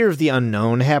fear of the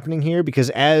unknown happening here, because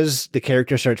as the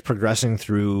character starts progressing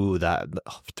through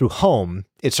home,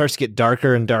 it starts to get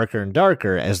darker and darker and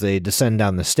darker as they descend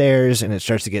down the stairs, and it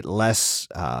starts to get less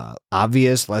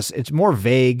obvious, it's more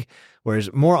vague,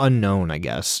 whereas more unknown, I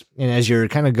guess. And as you're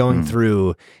kind of going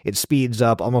through, it speeds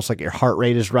up, almost like your heart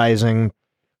rate is rising.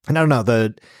 And I don't know,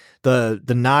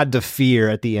 the nod to fear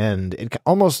at the end, it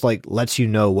almost like lets you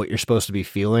know what you're supposed to be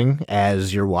feeling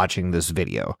as you're watching this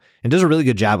video. It does a really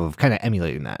good job of kind of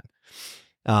emulating that.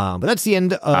 But that's the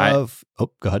end of...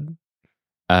 go ahead.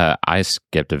 I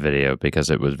skipped a video because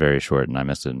it was very short and I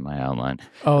missed it in my outline.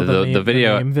 Oh, the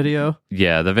video. The meme video?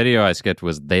 Yeah, the video I skipped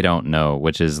was "They Don't Know,"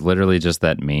 which is literally just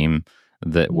that meme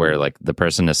where like the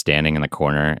person is standing in the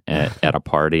corner at a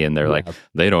party and they're like,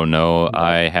 "They don't know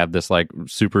I have this like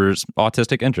super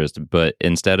autistic interest," but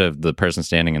instead of the person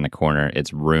standing in the corner,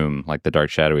 it's Room, like the dark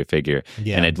shadowy figure,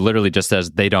 and it literally just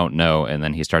says "They don't know," and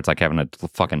then he starts like having a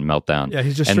fucking meltdown. Yeah,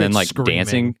 he's just and then like screaming.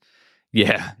 dancing.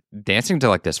 Yeah, dancing to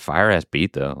like this fire ass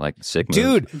beat though, like sick move.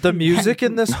 Dude, The music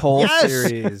in this whole Yes!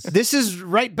 series. this is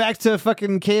right back to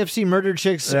fucking KFC Murder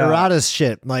Chicks errata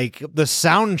shit. Like the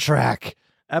soundtrack.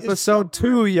 Episode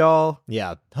 2, y'all.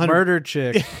 Yeah. Murder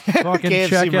Chick. Fucking KFC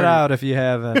check it Murder. out if you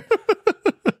haven't.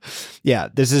 Yeah,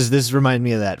 this reminded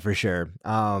me of that for sure.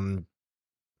 But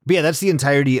yeah, that's the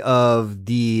entirety of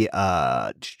the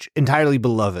Entirely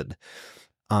Beloved.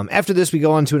 After this, we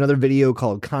go on to another video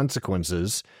called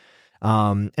Consequences.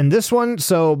 And this one,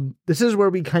 so this is where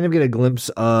we kind of get a glimpse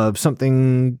of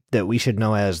something that we should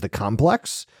know as the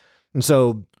complex. And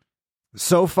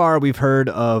so far we've heard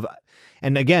of,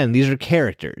 and again, these are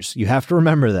characters. You have to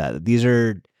remember that.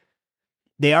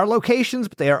 They are locations,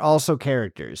 but they are also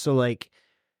characters. So like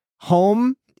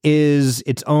home is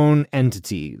its own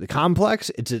entity. The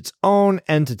complex, it's its own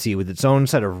entity with its own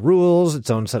set of rules, its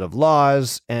own set of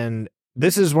laws, and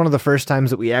this is one of the first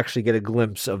times that we actually get a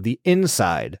glimpse of the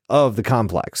inside of the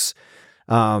complex.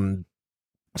 So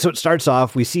it starts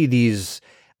off, we see these,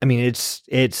 I mean,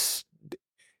 it's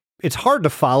hard to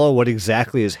follow what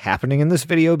exactly is happening in this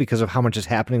video because of how much is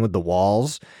happening with the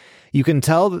walls. You can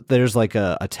tell that there's like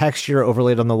a texture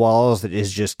overlaid on the walls that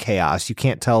is just chaos. You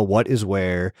can't tell what is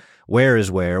where is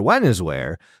where, when is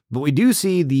where. But we do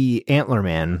see the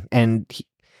Antlerman, and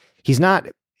he's not...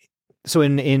 So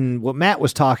in what Matt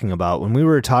was talking about, when we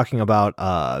were talking about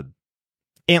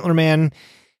Antlerman,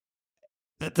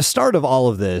 at the start of all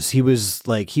of this, he was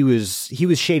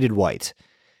shaded white.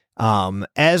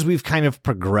 As we've kind of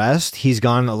progressed, he's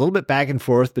gone a little bit back and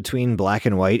forth between black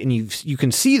and white, and you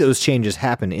can see those changes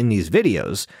happen in these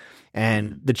videos.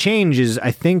 And the change is,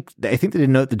 I think they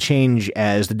denote the change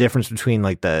as the difference between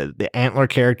like the Antler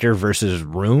character versus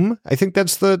Room. I think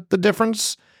that's the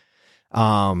difference.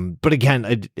 But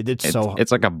again,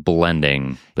 it's like a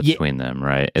blending between them,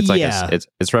 right? It's like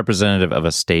it's representative of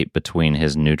a state between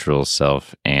his neutral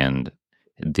self and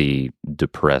the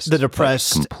depressed, like,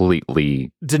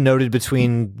 completely denoted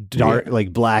between dark,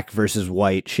 like black versus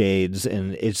white shades,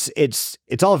 and it's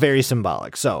all very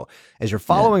symbolic. So as you're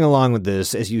following along with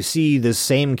this, as you see this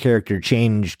same character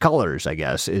change colors, I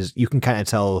guess is you can kind of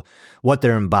tell what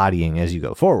they're embodying as you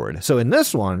go forward. So in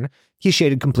this one, he's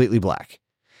shaded completely black.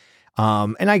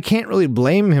 And I can't really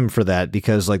blame him for that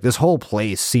because like this whole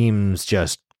place seems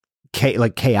just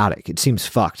chaotic. It seems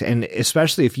fucked. And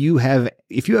especially if you have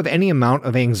any amount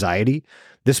of anxiety,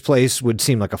 this place would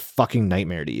seem like a fucking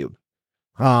nightmare to you.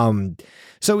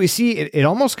 So we see it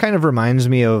almost kind of reminds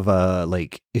me of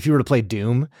like if you were to play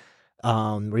Doom,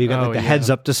 where you got like the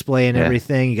heads up display and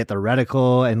everything, you get the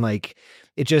reticle and like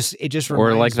it just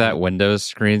or like that me. Windows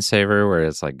screensaver where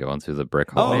it's like going through the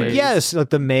brick hallways. Oh yes, like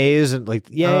the maze and like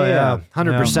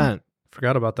 100%.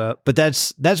 Forgot about that. But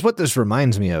that's what this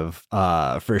reminds me of,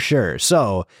 for sure.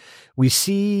 So we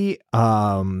see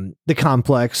the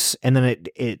complex, and then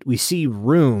we see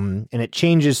room, and it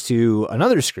changes to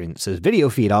another screen that says video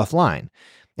feed offline,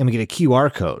 and we get a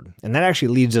QR code, and that actually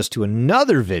leads us to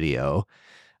another video,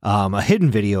 a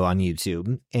hidden video on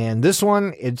YouTube, and this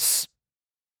one it's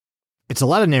a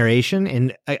lot of narration,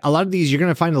 and a lot of these you're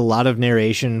going to find a lot of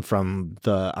narration from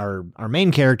our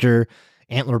main character,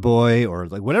 Antler Boy, or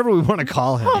like whatever we want to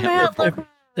call him.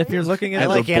 If you're looking at I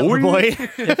like Antler Boy.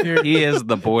 He is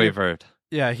the boyvert.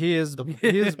 Yeah, he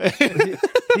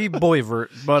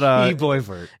boyvert. But He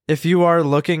boyvert. if you are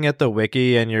looking at the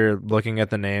wiki and you're looking at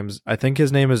the names, I think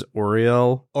his name is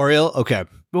Oriel. Oriel, okay.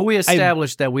 But we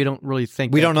established that we don't really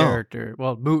think We that don't know. character.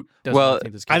 Well, Moot doesn't Well,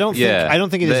 think this I character. don't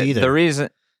think it is either.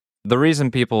 The reason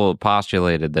people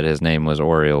postulated that his name was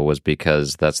Oriel was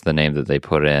because that's the name that they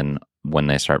put in when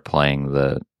they start playing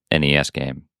the NES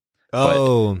game.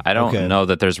 Oh, I don't okay. know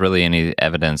that there's really any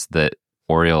evidence that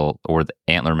Oriel or the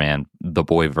Antler Man, the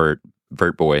boy Vert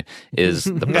Boy, is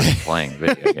the person playing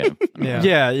the video game.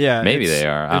 Yeah. Maybe they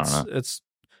are. I don't know. It's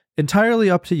entirely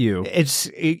up to you. It's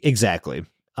exactly.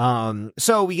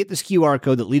 So we get this QR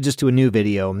code that leads us to a new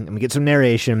video, and we get some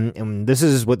narration, and this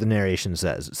is what the narration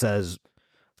says. It says,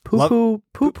 Poo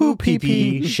poo pee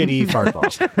pee. shitty fart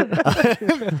balls.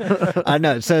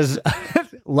 No, it says,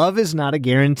 love is not a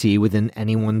guarantee within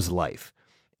anyone's life.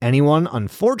 Anyone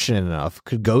unfortunate enough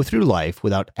could go through life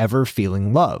without ever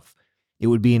feeling love. It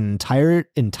would be an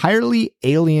entirely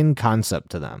alien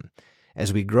concept to them.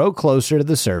 As we grow closer to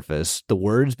the surface, the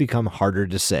words become harder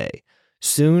to say.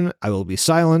 Soon I will be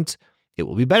silent. It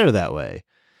will be better that way.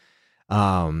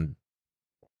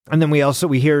 And then we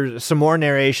hear some more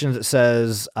narrations that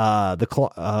says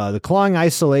the clawing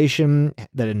isolation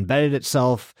that embedded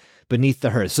itself beneath the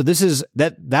hearth. So this is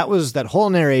that whole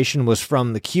narration was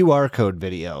from the QR code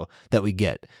video that we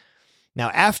get.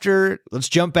 Now let's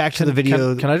jump back to the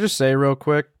video. Can I just say real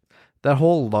quick, that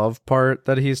whole love part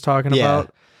that he's talking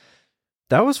about,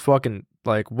 that was fucking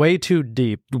like way too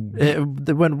deep.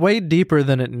 It went way deeper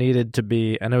than it needed to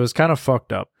be, and it was kind of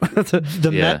fucked up.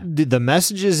 The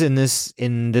messages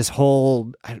in this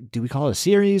whole, do we call it a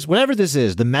series? Whatever this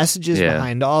is, the messages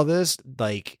behind all this,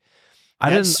 like, I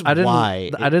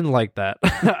didn't like that.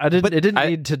 It didn't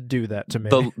need to do that to me.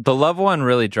 The love one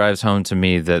really drives home to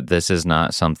me that this is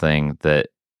not something that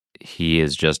he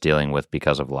is just dealing with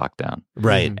because of lockdown.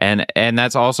 Right. And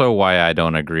that's also why I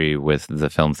don't agree with the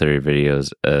Film Theory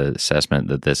video's assessment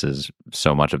that this is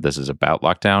so much of this is about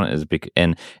lockdown is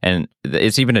and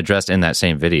it's even addressed in that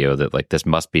same video that like this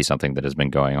must be something that has been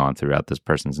going on throughout this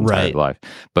person's entire life.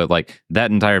 But like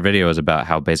that entire video is about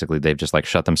how basically they've just like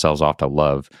shut themselves off to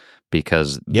love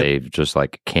because they've just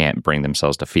like can't bring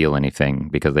themselves to feel anything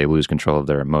because they lose control of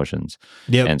their emotions.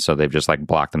 And so they've just like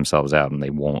blocked themselves out and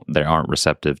they aren't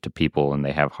receptive to people and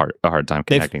they have a hard time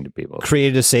connecting to people.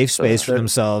 Created a safe space for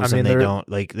themselves, and they don't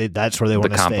like that's where they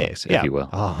want to stay. Complex, if you will.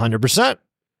 100%.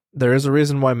 There is a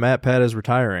reason why MatPat is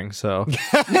retiring, so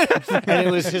and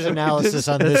it was his analysis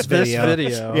on this video.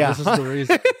 This is the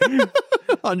reason.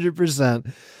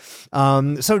 100%.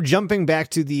 So jumping back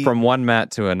to the from one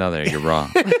Matt to another, you're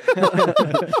wrong.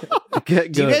 Do you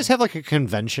guys have like a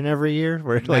convention every year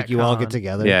where like you all get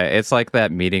together? Yeah, it's like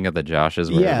that meeting of the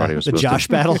Joshes where everybody was the Josh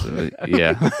battle.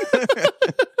 Yeah,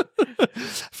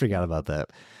 forgot about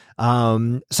that.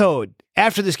 So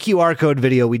after this QR code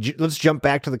video, let's jump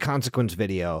back to the consequence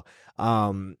video.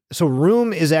 So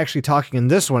Room is actually talking in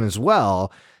this one as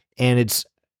well, and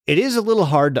it is a little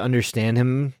hard to understand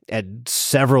him at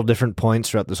several different points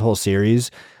throughout this whole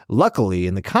series. Luckily,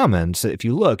 in the comments, if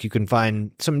you look, you can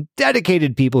find some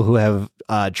dedicated people who have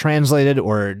translated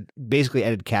or basically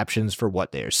added captions for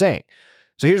what they are saying.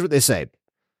 So here's what they say.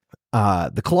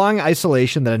 The clawing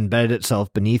isolation that embedded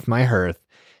itself beneath my hearth,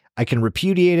 I can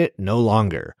repudiate it no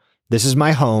longer. This is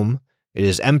my home. It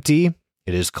is empty.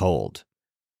 It is cold.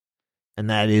 And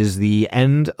that is the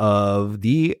end of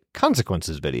the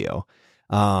consequences video.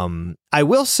 I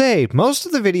will say most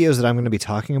of the videos that I'm going to be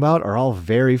talking about are all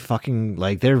very fucking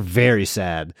like they're very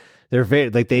sad. They're very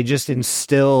like they just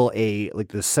instill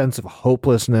the sense of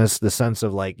hopelessness, the sense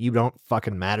of like you don't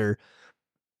fucking matter.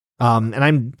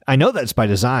 And I know that's by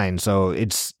design, so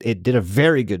it did a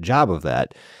very good job of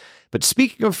that. But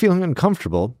speaking of feeling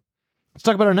uncomfortable, let's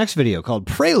talk about our next video called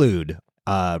Prelude.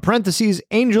 Parentheses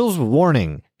Angel's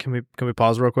Warning. Can we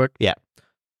pause real quick? Yeah.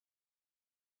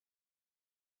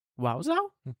 Wowzow?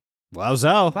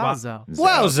 Wowzow. Wowzow.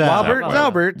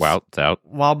 Wowzow.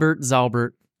 Walbert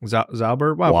Zalbert.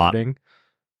 Zalbert. Wow.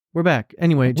 We're back.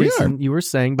 Anyway, Jason, you were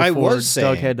saying I before was saying.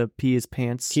 Doug had to pee his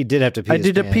pants. He did have to pee I his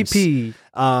did a pants. pee-pee.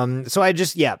 So I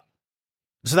just,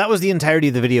 So that was the entirety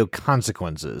of the video,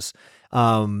 Consequences.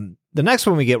 The next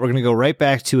one we're going to go right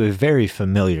back to a very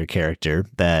familiar character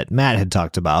that Matt had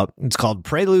talked about. It's called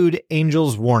Prelude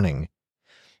Angel's Warning.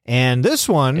 And this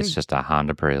one, It's just a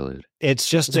Honda Prelude. it's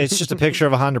just a picture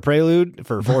of a Honda Prelude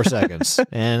for 4 seconds,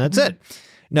 and that's it.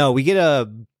 No, we get a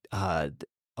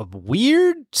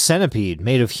weird centipede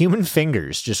made of human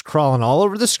fingers just crawling all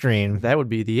over the screen. That would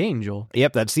be the angel.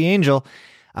 Yep, that's the angel.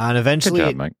 And eventually Good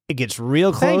job, Mike. it gets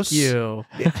real close. Thank you.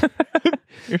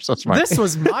 You're so smart. This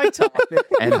was my topic.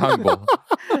 and humble.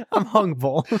 I'm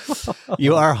humble.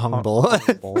 You are humble.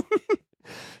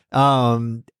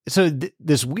 So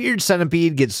this weird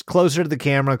centipede gets closer to the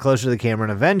camera,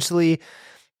 and eventually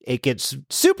it gets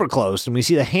super close, and we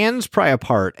see the hands pry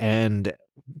apart, and it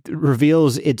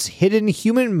reveals its hidden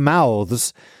human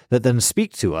mouths that then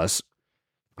speak to us.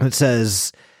 It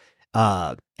says,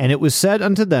 and it was said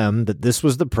unto them that this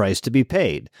was the price to be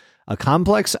paid, a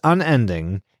complex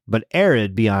unending, but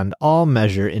arid beyond all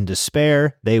measure. In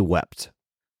despair they wept,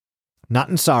 not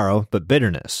in sorrow, but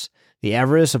bitterness, the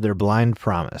avarice of their blind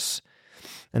promise.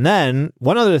 And then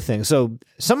one other thing. So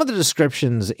some of the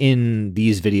descriptions in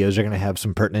these videos are going to have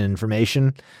some pertinent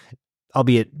information,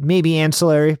 albeit maybe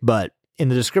ancillary, but in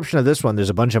the description of this one, there's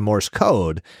a bunch of Morse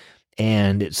code,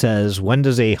 and it says, when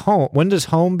does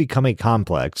home become a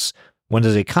complex? When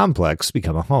does a complex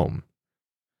become a home?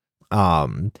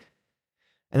 And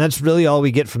that's really all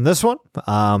we get from this one.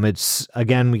 It's,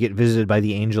 again, we get visited by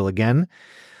the angel again.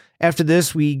 After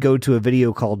this, we go to a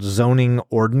video called Zoning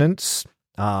Ordinance.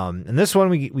 And this one,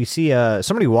 we see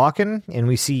somebody walking, and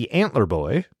we see Antler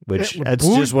Boy, which that's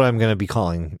just what I'm going to be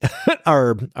calling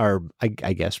our I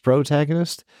guess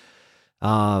protagonist.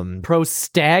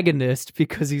 Prostagonist,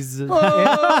 because he's there.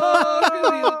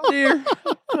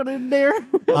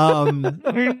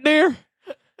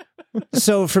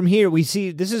 So from here, we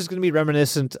see this is going to be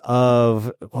reminiscent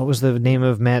of, what was the name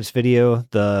of Matt's video?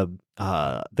 The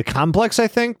Complex, I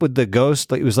think, with the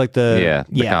ghost. Like, it was like the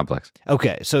Complex.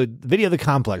 Okay, so the video of the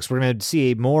Complex, we're going to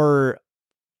see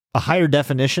a higher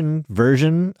definition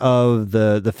version of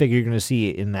the figure you're going to see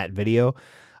in that video.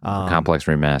 Complex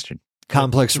Remastered.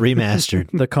 Complex Remastered.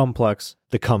 The complex.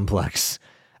 The Complex.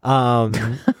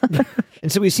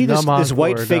 And so we see this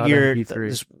white figure,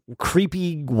 this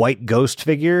creepy white ghost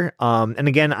figure. And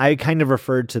again, I kind of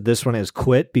referred to this one as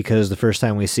Quit, because the first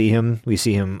time we see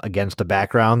him against a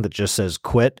background that just says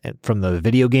Quit from the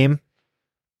video game.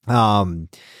 And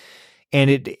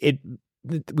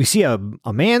we see a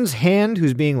man's hand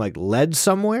who's being like led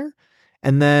somewhere.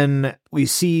 And then we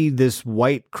see this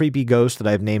white creepy ghost that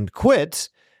I've named Quit,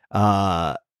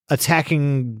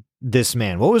 attacking this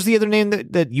man. What was the other name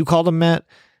that you called him, Matt?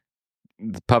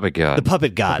 The Puppet God. The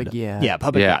Puppet God. Puppet, yeah. Yeah,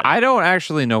 Puppet God. I don't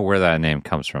actually know where that name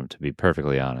comes from, to be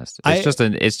perfectly honest.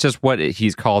 It's just what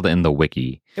he's called in the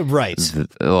wiki. Right.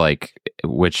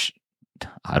 Which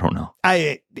I don't know.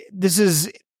 I guess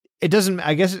it doesn't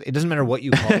matter what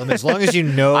you call him, as long as you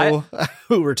know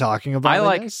who we're talking about. I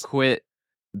like Quit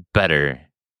better.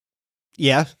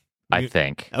 Yeah. I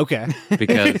think. Okay.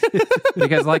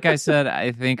 Because like I said,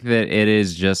 I think that it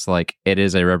is just like, it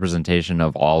is a representation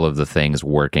of all of the things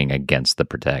working against the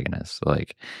protagonist.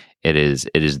 Like, it is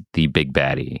the big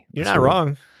baddie. You're not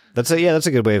wrong. That's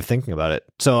a good way of thinking about it.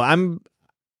 So I'm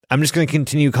just going to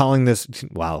continue calling this,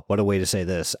 wow, what a way to say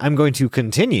this. I'm going to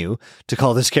continue to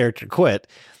call this character Quit,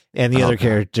 and the other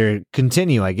character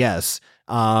Continue, I guess.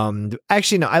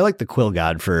 Actually, no, I like the Quill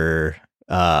God for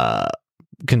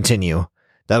Continue.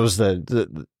 That was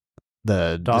the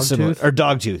Dogtooth or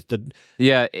Dogtooth.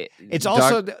 It's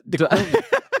also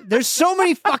there's so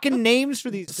many fucking names for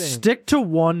these things. Stick to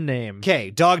one name. Okay,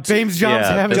 Dogtooth. James John's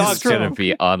having this is going to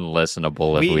be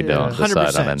unlistenable if we don't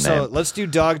decide on a name. So let's do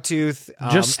Dogtooth.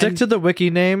 Just stick to the wiki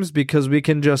names, because we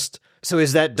can just. So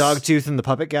is that Dogtooth and the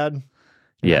Puppet God?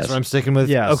 Yes. That's what I'm sticking with?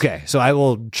 Yes. Okay, so I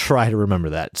will try to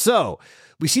remember that. So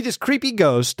we see this creepy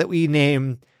ghost that we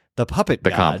name the Puppet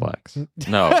God. The Complex.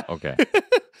 No, okay.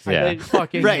 Yeah.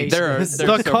 Right. There are the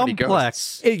so many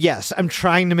complex. Yes, I'm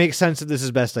trying to make sense of this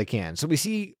as best I can. So we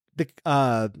see the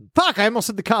I almost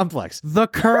said the Complex. The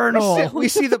Colonel. We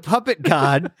see the Puppet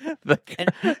God.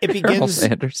 And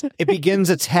it begins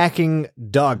attacking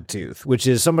Dogtooth, which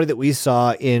is somebody that we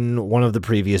saw in one of the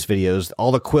previous videos.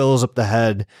 All the quills up the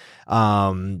head.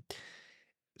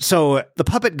 So the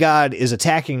Puppet God is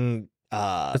attacking.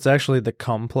 It's actually the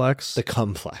complex. The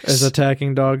Complex is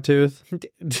attacking Dogtooth.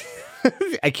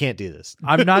 I can't do this.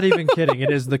 I'm not even kidding.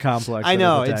 It is the complex. I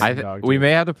know, that is attacking We Dogtooth.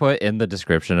 may have to put in the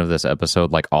description of this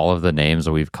episode like all of the names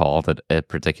that we've called a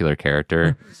particular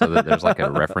character, so that there's like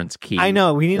a reference key. I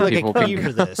know we need like People a key can-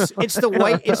 for this. It's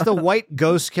the white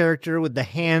ghost character with the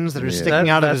hands that are sticking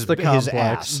out of That's his, the his complex.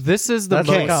 ass. This is the That's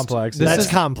most the complex. That's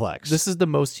complex. This is the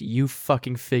most you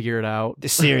fucking figured out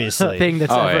seriously thing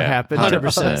that's Oh, ever yeah. happened.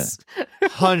 100%.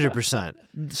 100%.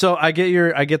 So I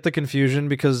get the confusion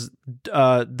because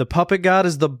the puppet god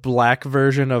is the black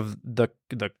version of the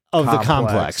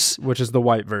complex. which is the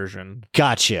white version.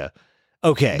 Gotcha.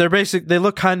 Okay. They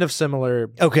look kind of similar.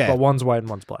 Okay. But one's white and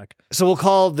one's black. So we'll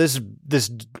call this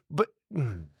but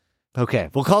okay,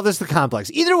 we'll call this the complex.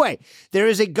 Either way, there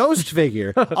is a ghost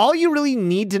figure. All you really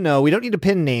need to know, we don't need to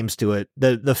pin names to it.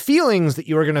 The feelings that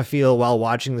you are going to feel while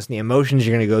watching this and the emotions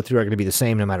you're going to go through are going to be the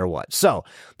same no matter what. So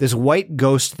this white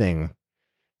ghost thing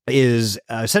is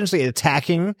essentially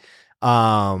attacking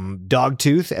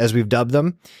Dogtooth, as we've dubbed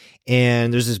them.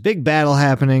 And there's this big battle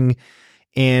happening.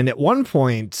 And at one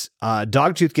point,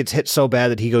 Dogtooth gets hit so bad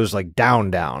that he goes like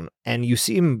down, and you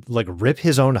see him like rip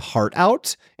his own heart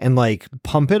out and like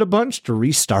pump it a bunch to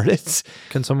restart it.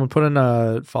 Can someone put in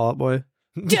a Fall Out Boy?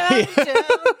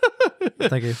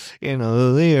 Thank you. You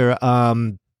know, there.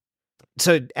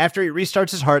 So after he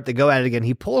restarts his heart, they go at it again.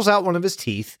 He pulls out one of his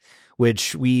teeth,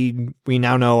 which we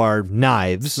now know are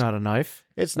knives. It's not a knife.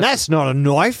 That's not a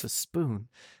knife. It's a spoon.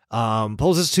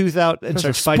 Pulls his tooth out and That's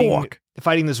starts a spork.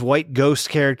 fighting this white ghost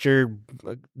character,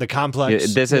 the complex.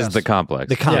 Yeah, this is the complex.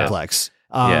 the complex.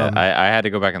 Yeah, I had to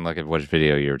go back and look at which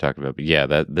video you were talking about, but yeah,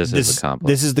 this is the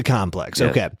complex. This is the complex. Yes.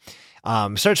 Okay.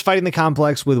 Starts fighting the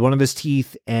complex with one of his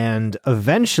teeth, and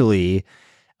eventually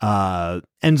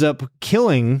ends up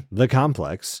killing the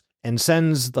complex and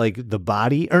sends like the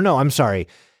body. Or no, I'm sorry.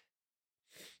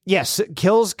 Yes,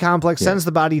 kills complex, sends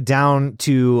the body down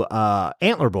to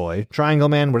Antler Boy, Triangle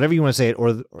Man, whatever you want to say it,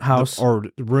 or House. or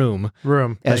room,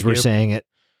 Room. as Thank we're you. saying it.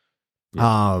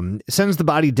 Sends the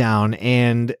body down,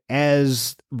 and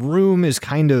as Room is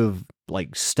kind of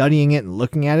like studying it and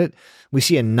looking at it, we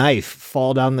see a knife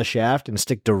fall down the shaft and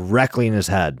stick directly in his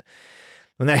head.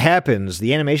 When that happens,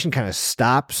 the animation kind of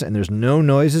stops and there's no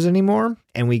noises anymore,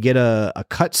 and we get a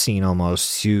cut scene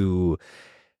almost to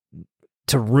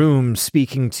Room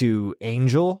speaking to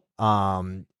Angel.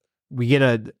 We get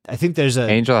I think there's a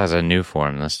Angel has a new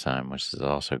form this time, which is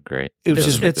also great.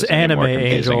 It's anime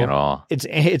Angel. at all.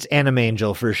 it's Anime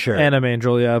Angel for sure. Anime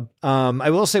Angel, yeah. I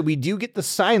will say we do get the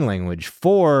sign language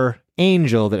for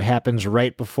Angel that happens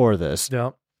right before this.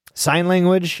 Yeah. Sign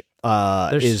language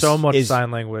There's is so much is sign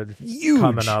language huge.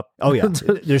 coming up. Oh yeah,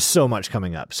 there's so much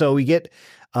coming up. So we get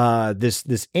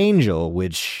this angel,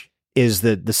 which is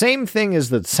the same thing as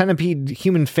the centipede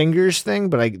human fingers thing,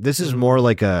 but this is more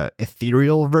like a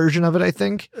ethereal version of it, I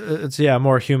think. It's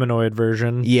more humanoid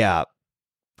version. Yeah.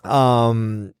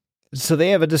 So they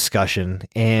have a discussion,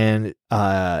 and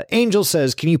Angel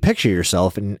says, "Can you picture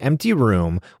yourself in an empty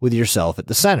room with yourself at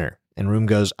the center?" And Room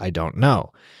goes, "I don't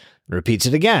know." Repeats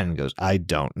it again, goes, "I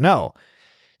don't know."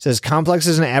 Says, "Complex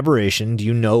is an aberration. Do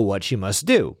you know what you must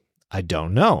do?" "I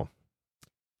don't know."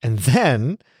 And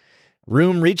then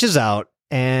Room reaches out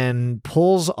and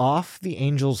pulls off the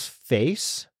angel's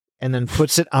face and then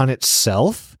puts it on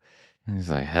itself. He's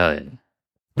like, hell yeah.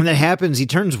 When that happens, he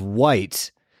turns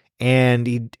white, and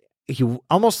he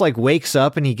almost like wakes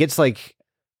up, and he gets like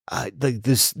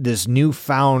this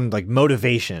newfound like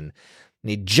motivation, and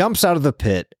he jumps out of the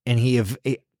pit, and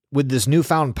with this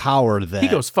newfound power that He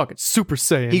goes fucking Super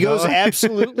Saiyan. he goes dog.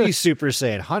 absolutely Super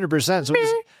Saiyan, 100%. So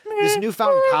this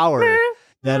newfound power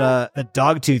that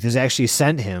Dogtooth has actually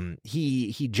sent him,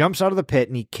 he jumps out of the pit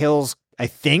and he kills. I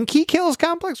think he kills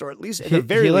Complex, or at least at the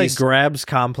very he least, grabs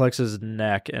Complex's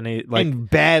neck and he and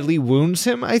badly wounds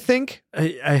him. I think.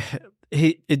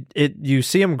 You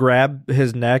see him grab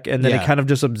his neck and then Yeah. it kind of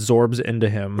just absorbs into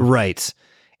him. Right.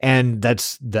 And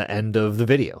that's the end of the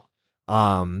video.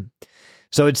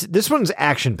 So this one's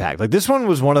action packed. Like this one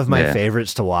was one of my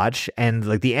favorites to watch, and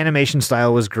like the animation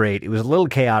style was great. It was a little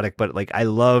chaotic, but like I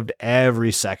loved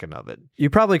every second of it. You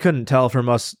probably couldn't tell from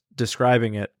us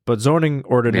describing it, but zoning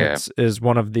ordinance is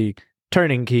one of the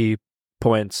turning key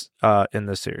points in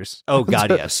this series. Oh God,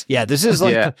 yes. Yeah, this is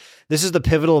like this is the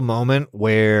pivotal moment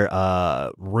where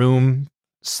Room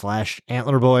 /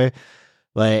 Antler Boy,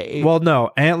 like Well,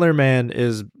 no, Antler Man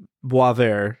is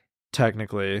Boisvert,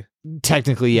 technically.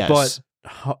 technically yes. But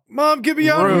Mom, get me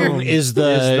out of Room here. is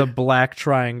the the black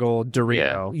triangle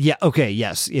Dorito. yeah, okay,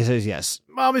 yes.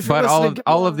 Mom, if you're But listening, get me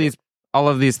all out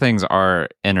of these things are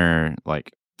inner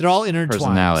like They're all intertwined.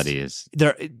 personalities.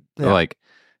 They're Like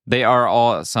they are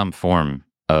all some form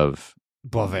of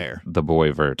Bovair. the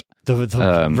boy Vert. The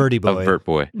Verti Of boy. Vert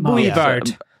boy.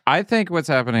 Boulevard. I think what's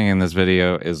happening in this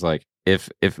video is like if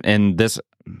in this,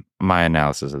 my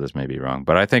analysis of this may be wrong,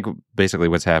 but I think basically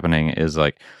what's happening is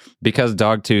like because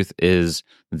Dogtooth is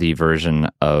the version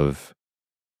of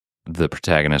the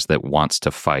protagonist that wants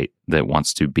to fight, that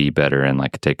wants to be better and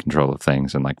like take control of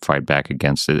things and like fight back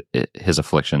against his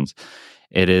afflictions.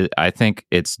 It is. I think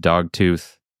it's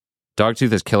Dogtooth.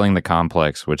 Dogtooth is killing the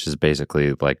complex, which is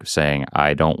basically like saying,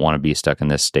 I don't want to be stuck in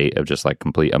this state of just like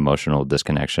complete emotional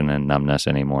disconnection and numbness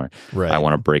anymore. Right. I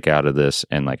want to break out of this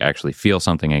and like actually feel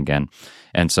something again.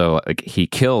 And so like he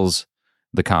kills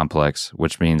the complex,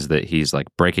 which means that he's like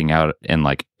breaking out and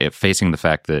like facing the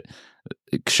fact that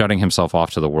shutting himself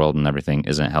off to the world and everything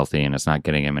isn't healthy and it's not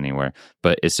getting him anywhere.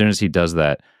 But as soon as he does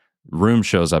that, Room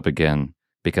shows up again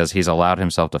because he's allowed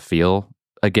himself to feel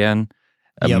again.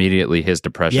 Yep. Immediately his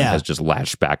depression Yeah. has just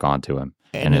latched back onto him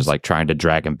and And is like trying to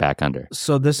drag him back under.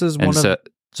 So this is And one so- of.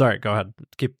 Sorry, go ahead.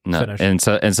 Finish. And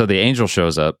so the angel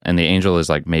shows up, and the angel is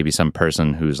like maybe some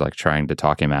person who's like trying to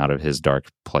talk him out of his dark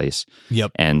place.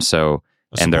 Yep. And so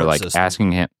A and they're support like system.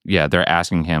 asking him, they're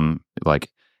asking him like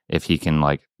if he can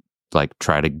like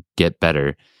try to get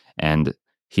better, and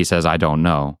he says I don't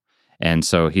know. And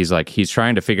so he's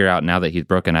trying to figure out now that he's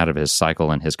broken out of his cycle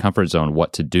and his comfort zone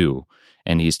what to do,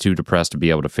 and he's too depressed to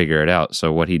be able to figure it out.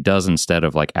 So what he does instead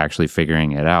of like actually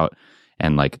figuring it out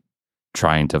and like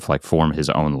trying to like form his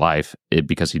own life,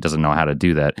 because he doesn't know how to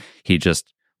do that, he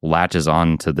just latches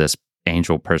on to this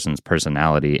angel person's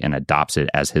personality and adopts it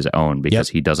as his own because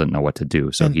he doesn't know what to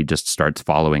do. So he just starts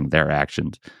following their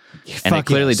actions. And it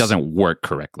clearly doesn't work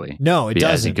correctly. No, it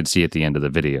doesn't. As you can see at the end of the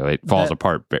video, it falls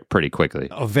apart pretty quickly.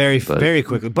 Oh, very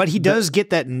quickly. But he does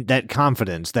get that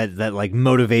confidence, that like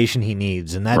motivation he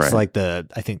needs, and that's Right. like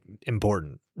I think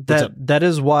important. That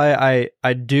is why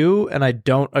I do and I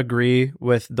don't agree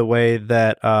with the way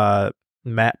that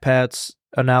Matt Pat's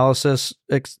analysis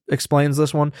explains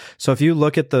this one. So if you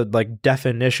look at the like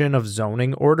definition of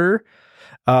zoning order,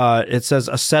 it says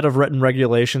a set of written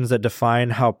regulations that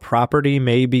define how property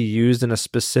may be used in a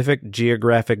specific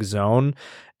geographic zone.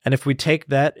 And if we take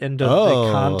that into the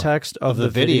context of the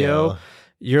video,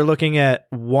 you're looking at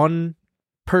one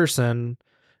person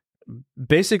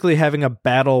basically having a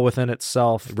battle within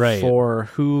itself for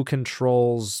who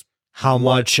controls how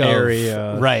much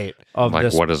area of like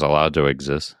this, what is allowed to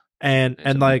exist. and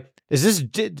like is this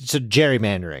so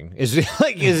gerrymandering? Is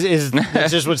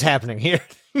just what's happening here?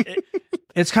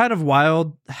 it's kind of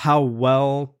wild how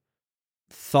well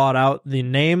thought out the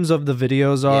names of the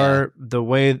videos are, the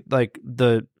way like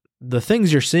the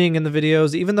things you're seeing in the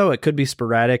videos, even though it could be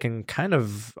sporadic and kind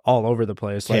of all over the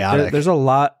place. Like there's a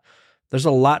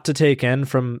lot to take in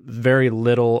from very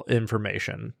little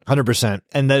information. 100%,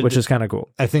 and that which is kind of cool.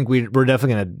 I think we're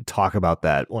definitely going to talk about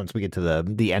that once we get to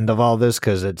the end of all this,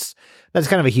 because that's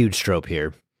kind of a huge trope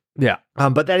here. Yeah.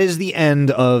 But that is the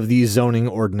end of the zoning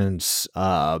ordinance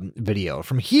video.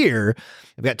 From here,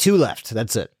 I've got two left.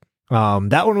 That's it.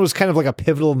 That one was kind of like a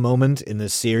pivotal moment in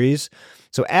this series.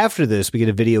 So after this, we get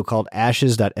a video called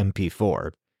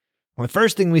ashes.mp4. The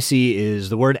first thing we see is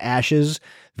the word ashes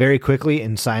very quickly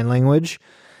in sign language.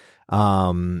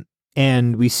 And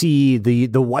we see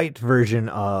the white version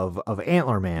of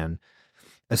Antler Man.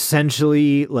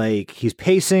 Essentially, like, he's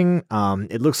pacing.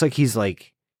 It looks like he's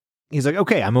like,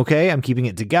 okay, I'm keeping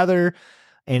it together.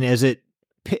 And as it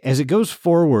goes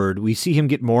forward, we see him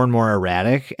get more and more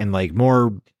erratic, and like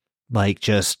more like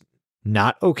just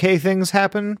not okay things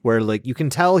happen, where like you can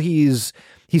tell he's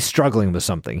struggling with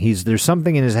something. There's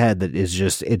something in his head that is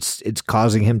just it's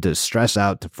causing him to stress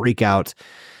out, to freak out.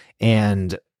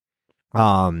 And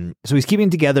so he's keeping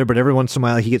it together, but every once in a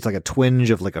while he gets like a twinge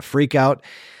of like a freak out.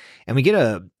 And we get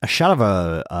a shot of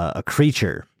a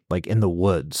creature like in the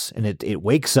woods, and it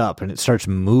wakes up and it starts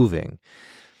moving.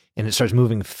 And it starts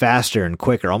moving faster and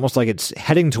quicker, almost like it's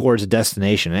heading towards a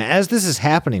destination. And as this is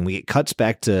happening, we get cuts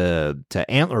back to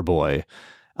Antler Boy,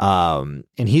 and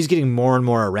he's getting more and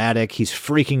more erratic. He's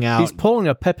freaking out. He's pulling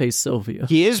a Pepe Sylvia.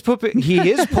 He is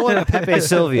pulling a Pepe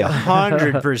Sylvia,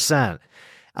 100%.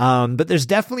 But there's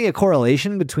definitely a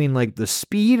correlation between like the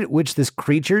speed at which this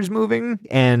creature's moving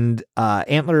and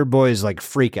Antler Boy's like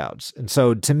freakouts. And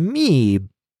so to me,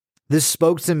 this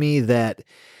spoke to me that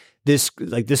this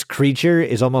creature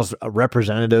is almost a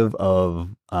representative of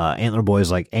Antler Boy's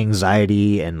like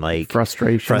anxiety and like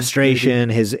frustration,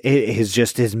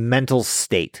 his mental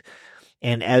state.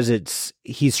 And as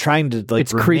he's trying to like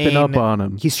it's creeping up on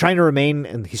him. He's trying to remain,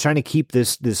 and he's trying to keep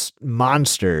this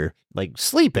monster like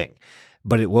sleeping,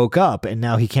 but it woke up and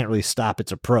now he can't really stop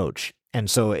its approach. And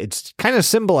so it's kind of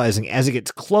symbolizing as it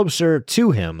gets closer to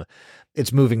him,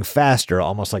 it's moving faster,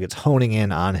 almost like it's honing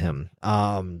in on him.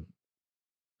 And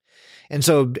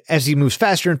so as he moves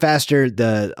faster and faster,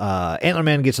 the Antler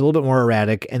Man gets a little bit more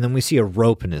erratic, and then we see a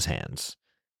rope in his hands.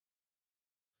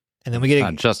 And then we get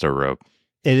Not just a rope.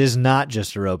 It is not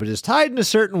just a rope. It is tied in a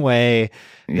certain way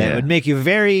that would make you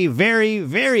very, very,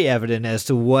 very evident as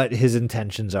to what his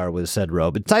intentions are with said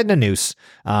rope. It's tied in a noose.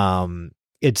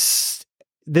 This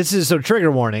is so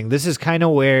trigger warning. This is kind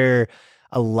of where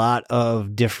a lot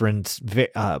of different,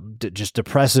 just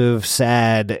depressive,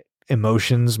 sad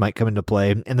emotions might come into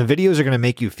play, and the videos are going to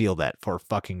make you feel that for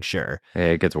fucking sure. Yeah,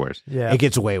 it gets worse. Yeah, it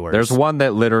gets way worse. There's one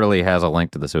that literally has a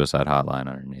link to the suicide hotline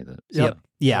underneath it. Yep.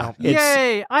 Yeah.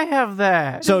 Yay! I have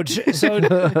that. So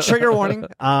trigger warning.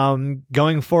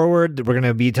 Going forward, we're going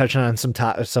to be touching on some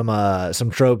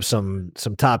tropes, some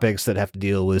topics that have to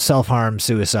deal with self-harm,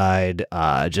 suicide,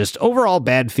 just overall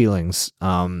bad feelings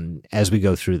as we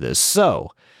go through this.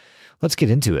 So let's get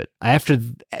into it. After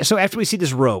we see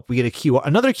this rope, we get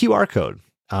another QR code.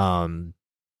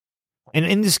 And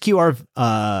in this QR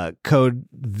code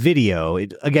video,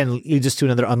 it again leads us to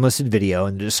another unlisted video.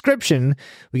 In the description,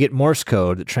 we get Morse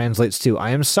code that translates to,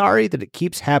 "I am sorry that it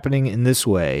keeps happening in this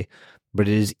way, but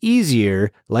it is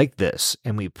easier like this,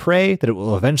 and we pray that it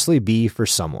will eventually be for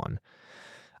someone."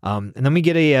 And then we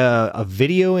get a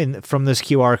video from this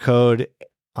QR code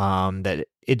that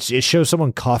it shows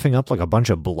someone coughing up like a bunch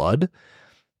of blood.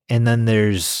 And then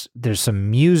there's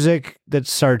some music that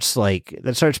starts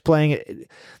playing.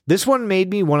 This one made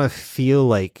me want to feel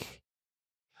like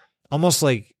almost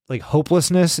like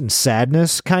hopelessness and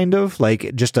sadness, kind of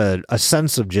like just a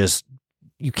sense of just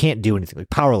you can't do anything, like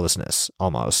powerlessness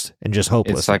almost, and just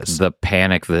hopelessness. It's like the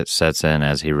panic that sets in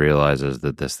as he realizes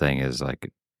that this thing is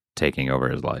like taking over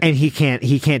his life, and he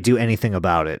can't do anything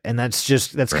about it. And that's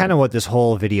kind of what this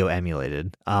whole video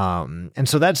emulated. And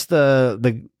so that's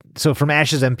so from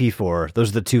Ash's MP4, those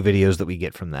are the two videos that we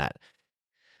get from that.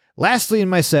 Lastly, in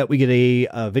my set, we get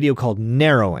a video called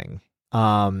Narrowing.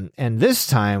 And this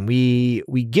time we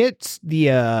get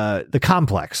the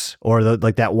complex, or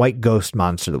that white ghost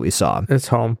monster that we saw. It's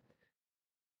home.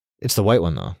 It's the white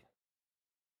one though.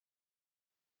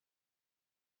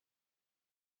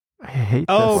 I hate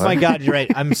Oh this. my God, you're right.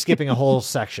 I'm skipping a whole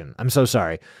section. I'm so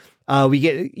sorry.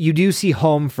 You do see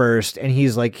home first, and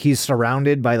he's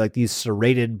surrounded by like these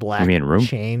serrated black room?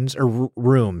 chains, or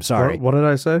room. Sorry, What did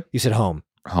I say? you said home.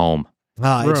 home.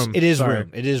 Room. It is Sorry.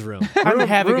 room. It is room. I'm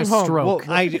having a home. stroke.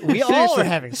 Well, We all are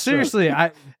having seriously.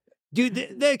 Dude,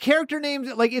 the character names,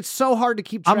 like, it's so hard to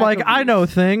keep track I'm like, of I these. know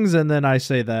things, and then I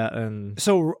say that, and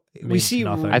So we means see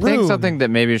nothing. room. I think something that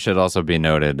maybe should also be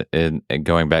noted in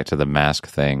going back to the mask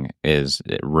thing is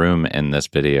room in this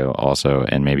video also,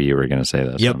 and maybe you were going to say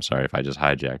this. Yep. I'm sorry if I just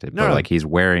hijacked it, No, but no. like he has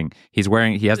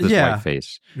this Yeah. white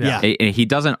face. Yeah. He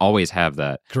doesn't always have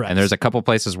that. Correct. And there's a couple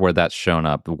places where that's shown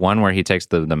up. One where he takes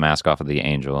the mask off of the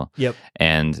angel. Yep.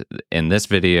 And in this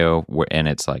video, and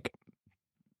it's like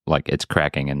it's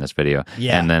cracking in this video.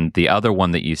 Yeah. And then the other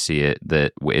one that you see it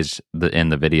that is in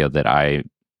the video that I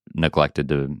neglected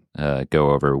to go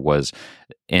over was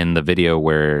in the video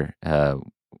where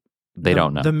they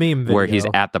don't know the meme video where he's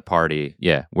at the party.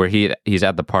 Yeah, where he's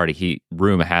at the party.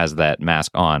 Room has that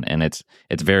mask on, and it's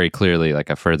very clearly like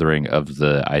a furthering of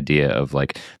the idea of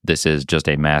like this is just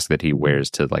a mask that he wears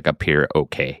to like appear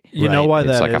okay. You know why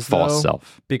It's that like a is, false though?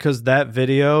 self. Because that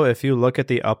video, if you look at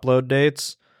the upload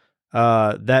dates,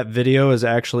 that video is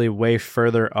actually way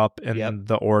further up in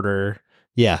the order.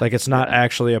 Yeah. Like, it's not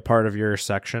actually a part of your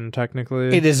section,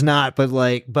 technically. It is not, but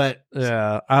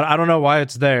Yeah. I don't know why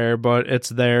it's there, but it's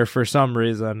there for some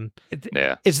reason.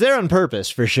 Yeah. it's there on purpose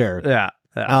for sure. Yeah.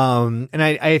 And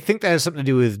I think that has something to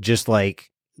do with just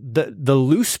like the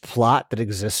loose plot that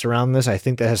exists around this. I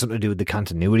think that has something to do with the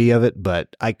continuity of it,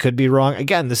 but I could be wrong.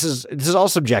 Again, this is all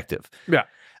subjective. Yeah.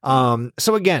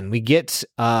 So again, we get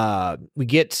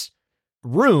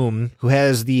Room, who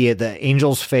has the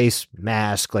angel's face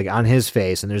mask like on his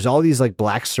face, and there's all these like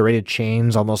black serrated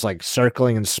chains almost like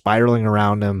circling and spiraling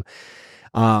around him.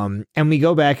 And we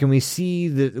go back and we see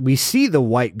the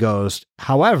white ghost.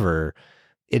 However,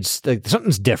 it's like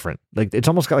something's different. Like it's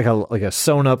almost got like a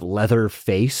sewn up leather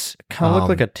face. Kind of look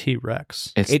like a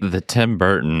T-Rex. It's the Tim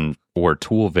Burton or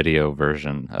Tool video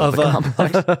version of the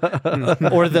complex.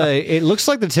 Or it looks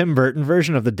like the Tim Burton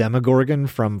version of the Demogorgon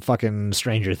from fucking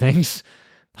Stranger Things.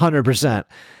 100%.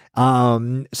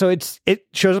 So it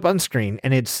shows up on screen,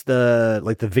 and it's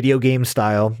the video game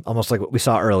style, almost like what we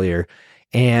saw earlier.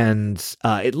 And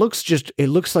it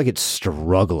looks like it's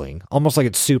struggling, almost like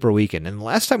it's super weakened. And the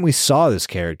last time we saw this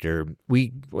character,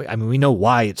 we know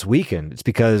why it's weakened. It's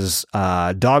because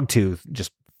Dogtooth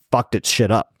just fucked its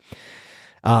shit up.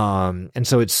 And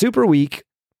so it's super weak.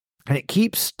 And it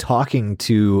keeps talking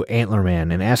to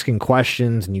Antlerman and asking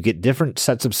questions, and you get different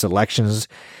sets of selections.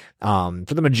 For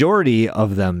the majority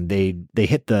of them, they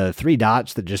hit the 3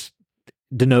 dots that just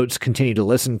denotes continue to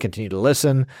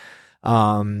listen.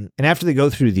 And after they go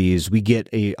through these, we get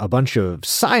a bunch of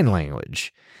sign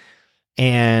language.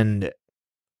 And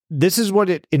this is what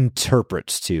it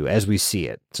interprets to as we see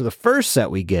it. So the first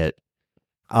set we get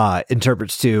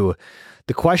interprets to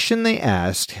the question they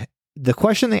asked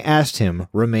him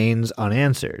remains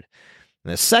unanswered.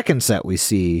 And the second set we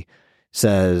see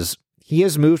says, he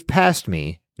has moved past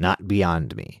me, not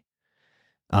beyond me.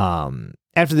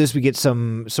 After this, we get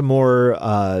some more,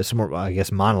 I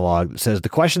guess, monologue that says, the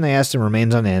question they asked him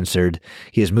remains unanswered.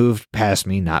 He has moved past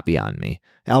me, not beyond me.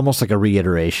 Almost like a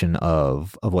reiteration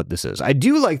of what this is. I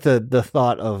do like the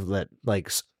thought of that, like,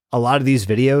 a lot of these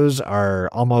videos are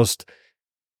almost...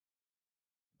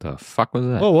 The fuck was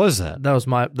that? What was that? That was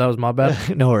my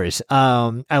bad. No worries.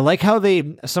 I like how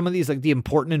some of these, like the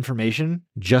important information,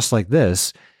 just like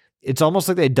this, it's almost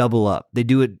like they double up. They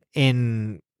do it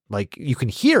in, like, you can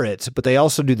hear it, but they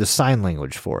also do the sign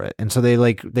language for it. And so they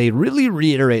really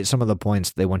reiterate some of the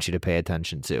points that they want you to pay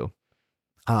attention to.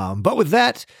 But with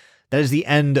that is the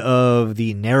end of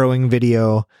the narrowing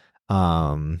video.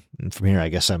 And from here, I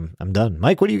guess I'm done.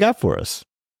 Mike, what do you got for us?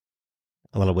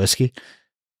 A little whiskey?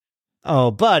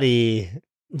 Oh, buddy.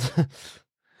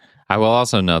 I will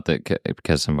also note that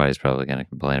because somebody's probably going to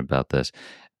complain about this,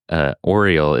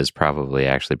 Oriel is probably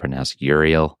actually pronounced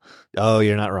Uriel. Oh,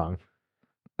 you're not wrong.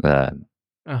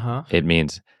 It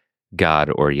means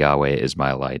God or Yahweh is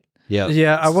my light.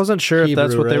 Yeah, I wasn't sure if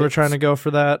that's Hebrew, what they were right? trying to go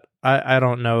for that. I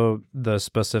don't know the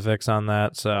specifics on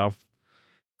that, so...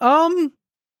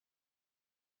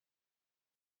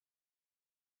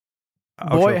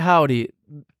 Boy howdy.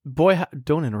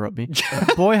 Don't interrupt me.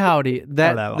 Boy howdy.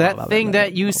 That thing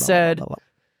that you said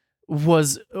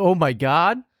was, oh my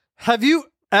God. Have you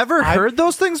ever heard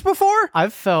those things before?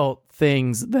 I've felt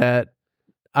things that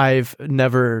I've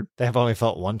never, They have only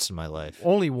felt once in my life.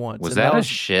 only once. Was and that a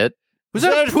shit? was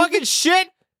that a fucking shit?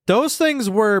 Those things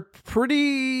were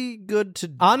pretty good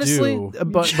to honestly, do.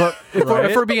 but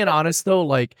if we're being honest though,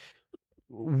 like,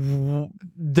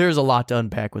 there's a lot to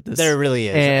unpack with this. There really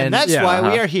is. And- And that's yeah, why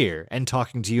we are here and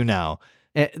talking to you now.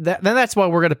 And then that's why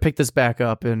we're gonna pick this back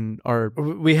up in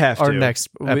We have to. our next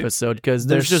episode, because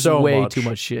there's there's just so way much. too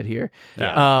much shit here.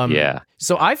 Yeah. Yeah.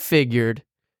 So I figured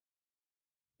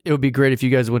it would be great if you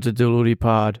guys went to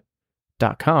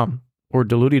DLUTIPod.com or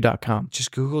DLUTI.com.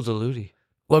 Just Google DLUTI.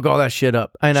 Look all that shit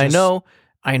up. And Just-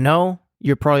 I know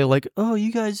you're probably like, oh,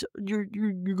 you guys, you're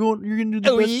getting to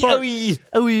the best part.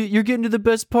 You're getting to the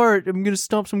best part. I'm gonna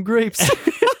stomp some grapes.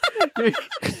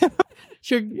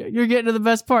 You're getting to the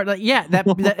best part. Like, yeah, that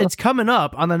it's coming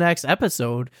up on the next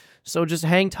episode. So just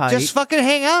hang tight. Just fucking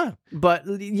hang on. But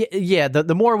yeah,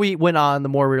 the more we went on, the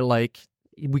more we were like,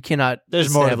 we cannot.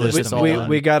 There's more to establish this this than all we- on.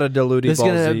 We got a DLUTI This is Ball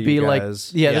gonna Z, be like,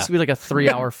 guys. yeah, this could be like a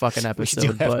 3-hour fucking We do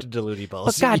episode. have But to DLUTI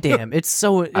balls. goddamn, it's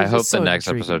so. I hope so the next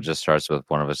intriguing. episode just starts with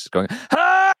one of us going,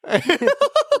 ah!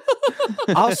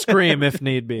 I'll scream if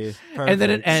need be. And then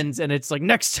it ends, and it's like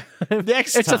next.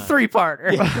 Next it's a time.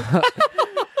 3-parter.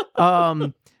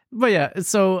 But yeah,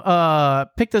 so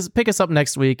pick us up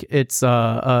next week. It's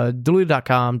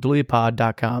DLUTI.com,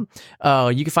 DLUTIPod.com.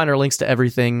 You can find our links to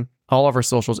everything, all of our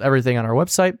socials, everything on our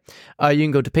website. You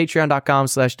can go to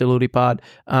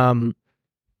patreon.com/DLUTIPod.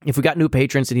 If we got new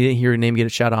patrons and you didn't hear your name get a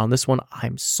shout out on this one,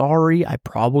 I'm sorry. I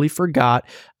probably forgot.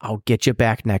 I'll get you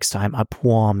back next time. I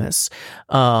promise.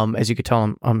 As you can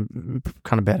tell, I'm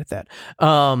kind of bad at that.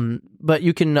 But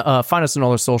you can find us on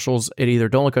all our socials at either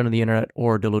Don't Look Under the Internet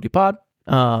or DLUTIPod.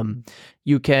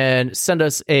 You can send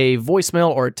us a voicemail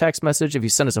or a text message. If you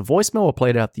send us a voicemail, we'll play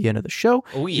it at the end of the show.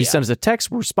 Oh, If yeah. you send us a text,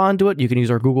 we'll respond to it. You can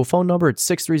use our Google phone number. It's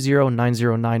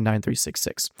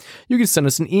 630-909-9366. You can send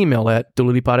us an email at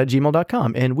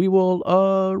delutipod@gmail.com, and we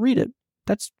will read it.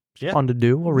 That's fun to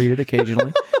do. We'll read it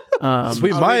occasionally.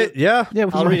 We might, yeah. Yeah,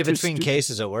 we I'll might read it do between stu-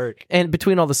 cases at work. And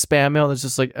between all the spam mail, it's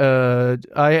just like, I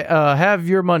have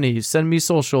your money. Send me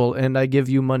social, and I give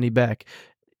you money back.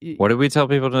 What did we tell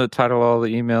people to title all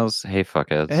the emails? Hey,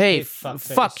 fuckheads. Hey,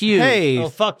 fuckface. fuck you. Hey, Oh,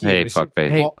 fuck you. Hey, fuckface.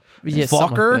 Hey, yeah,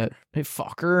 something fucker. like that. Hey,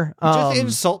 fucker. Just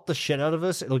insult the shit out of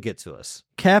us. It'll get to us.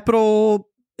 capital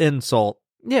insult.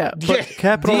 Yeah, but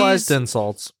Capitalized these-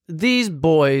 insults. these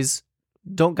boys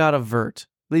don't got to vert.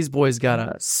 These boys got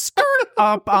to skirt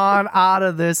up on out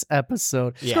of this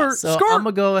episode. Yeah. So I'm going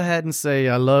to go ahead and say,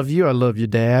 I love you. I love you,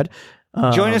 Dad.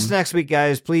 Join us next week,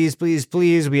 guys. Please, please,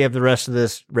 please. We have the rest of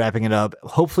this wrapping it up.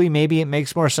 Hopefully, maybe it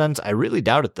makes more sense. I really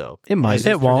doubt it, though. It might. As is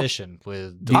It won't. tradition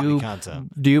with Do you-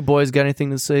 content. Do you boys got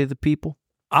anything to say to the people?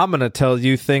 I'm going to tell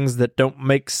you things that don't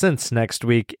make sense next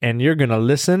week, and you're going to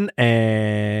listen,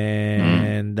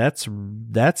 and that's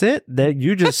it. That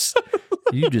you just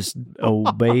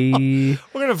obey.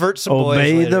 We're gonna vert some boys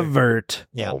Obey later. the vert.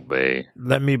 Yeah. Obey.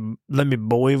 Let me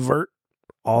boy vert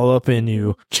all up in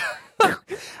you.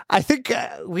 I think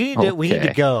we need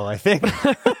to go. I think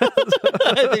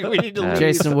we need to leave.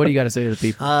 Jason, what do you got to say to the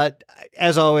people?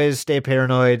 As always, stay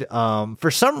paranoid. For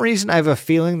some reason, I have a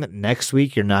feeling that next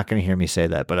week you're not going to hear me say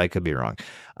that, but I could be wrong.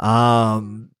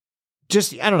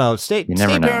 Just I don't know. Stay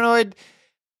paranoid,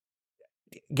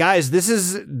 guys.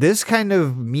 This kind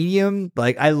of medium.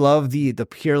 Like I love the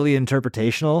purely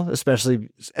interpretational,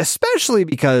 especially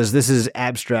because this is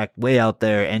abstract, way out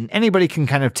there, and anybody can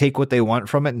kind of take what they want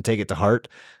from it and take it to heart.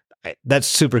 That's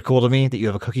super cool to me that you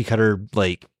have a cookie cutter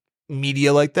like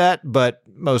media like that. But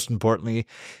most importantly,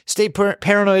 stay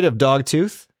paranoid of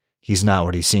Dogtooth. He's not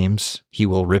what he seems. He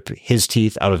will rip his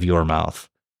teeth out of your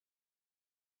mouth.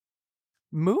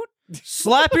 Moot?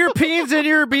 Slap your peens and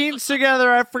your beans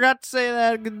together. I forgot to say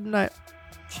that. Good night.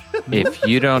 If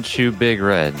you don't chew Big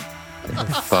Red, then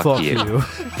fuck you.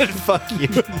 Fuck you.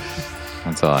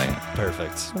 That's all I got.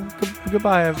 Perfect.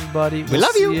 Goodbye, everybody. We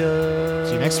love you.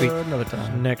 See you next week. Another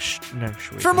time. Next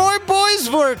week. For more Boys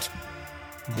Vort.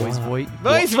 Boys, void.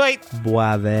 Boys Vort.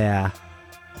 Bois there.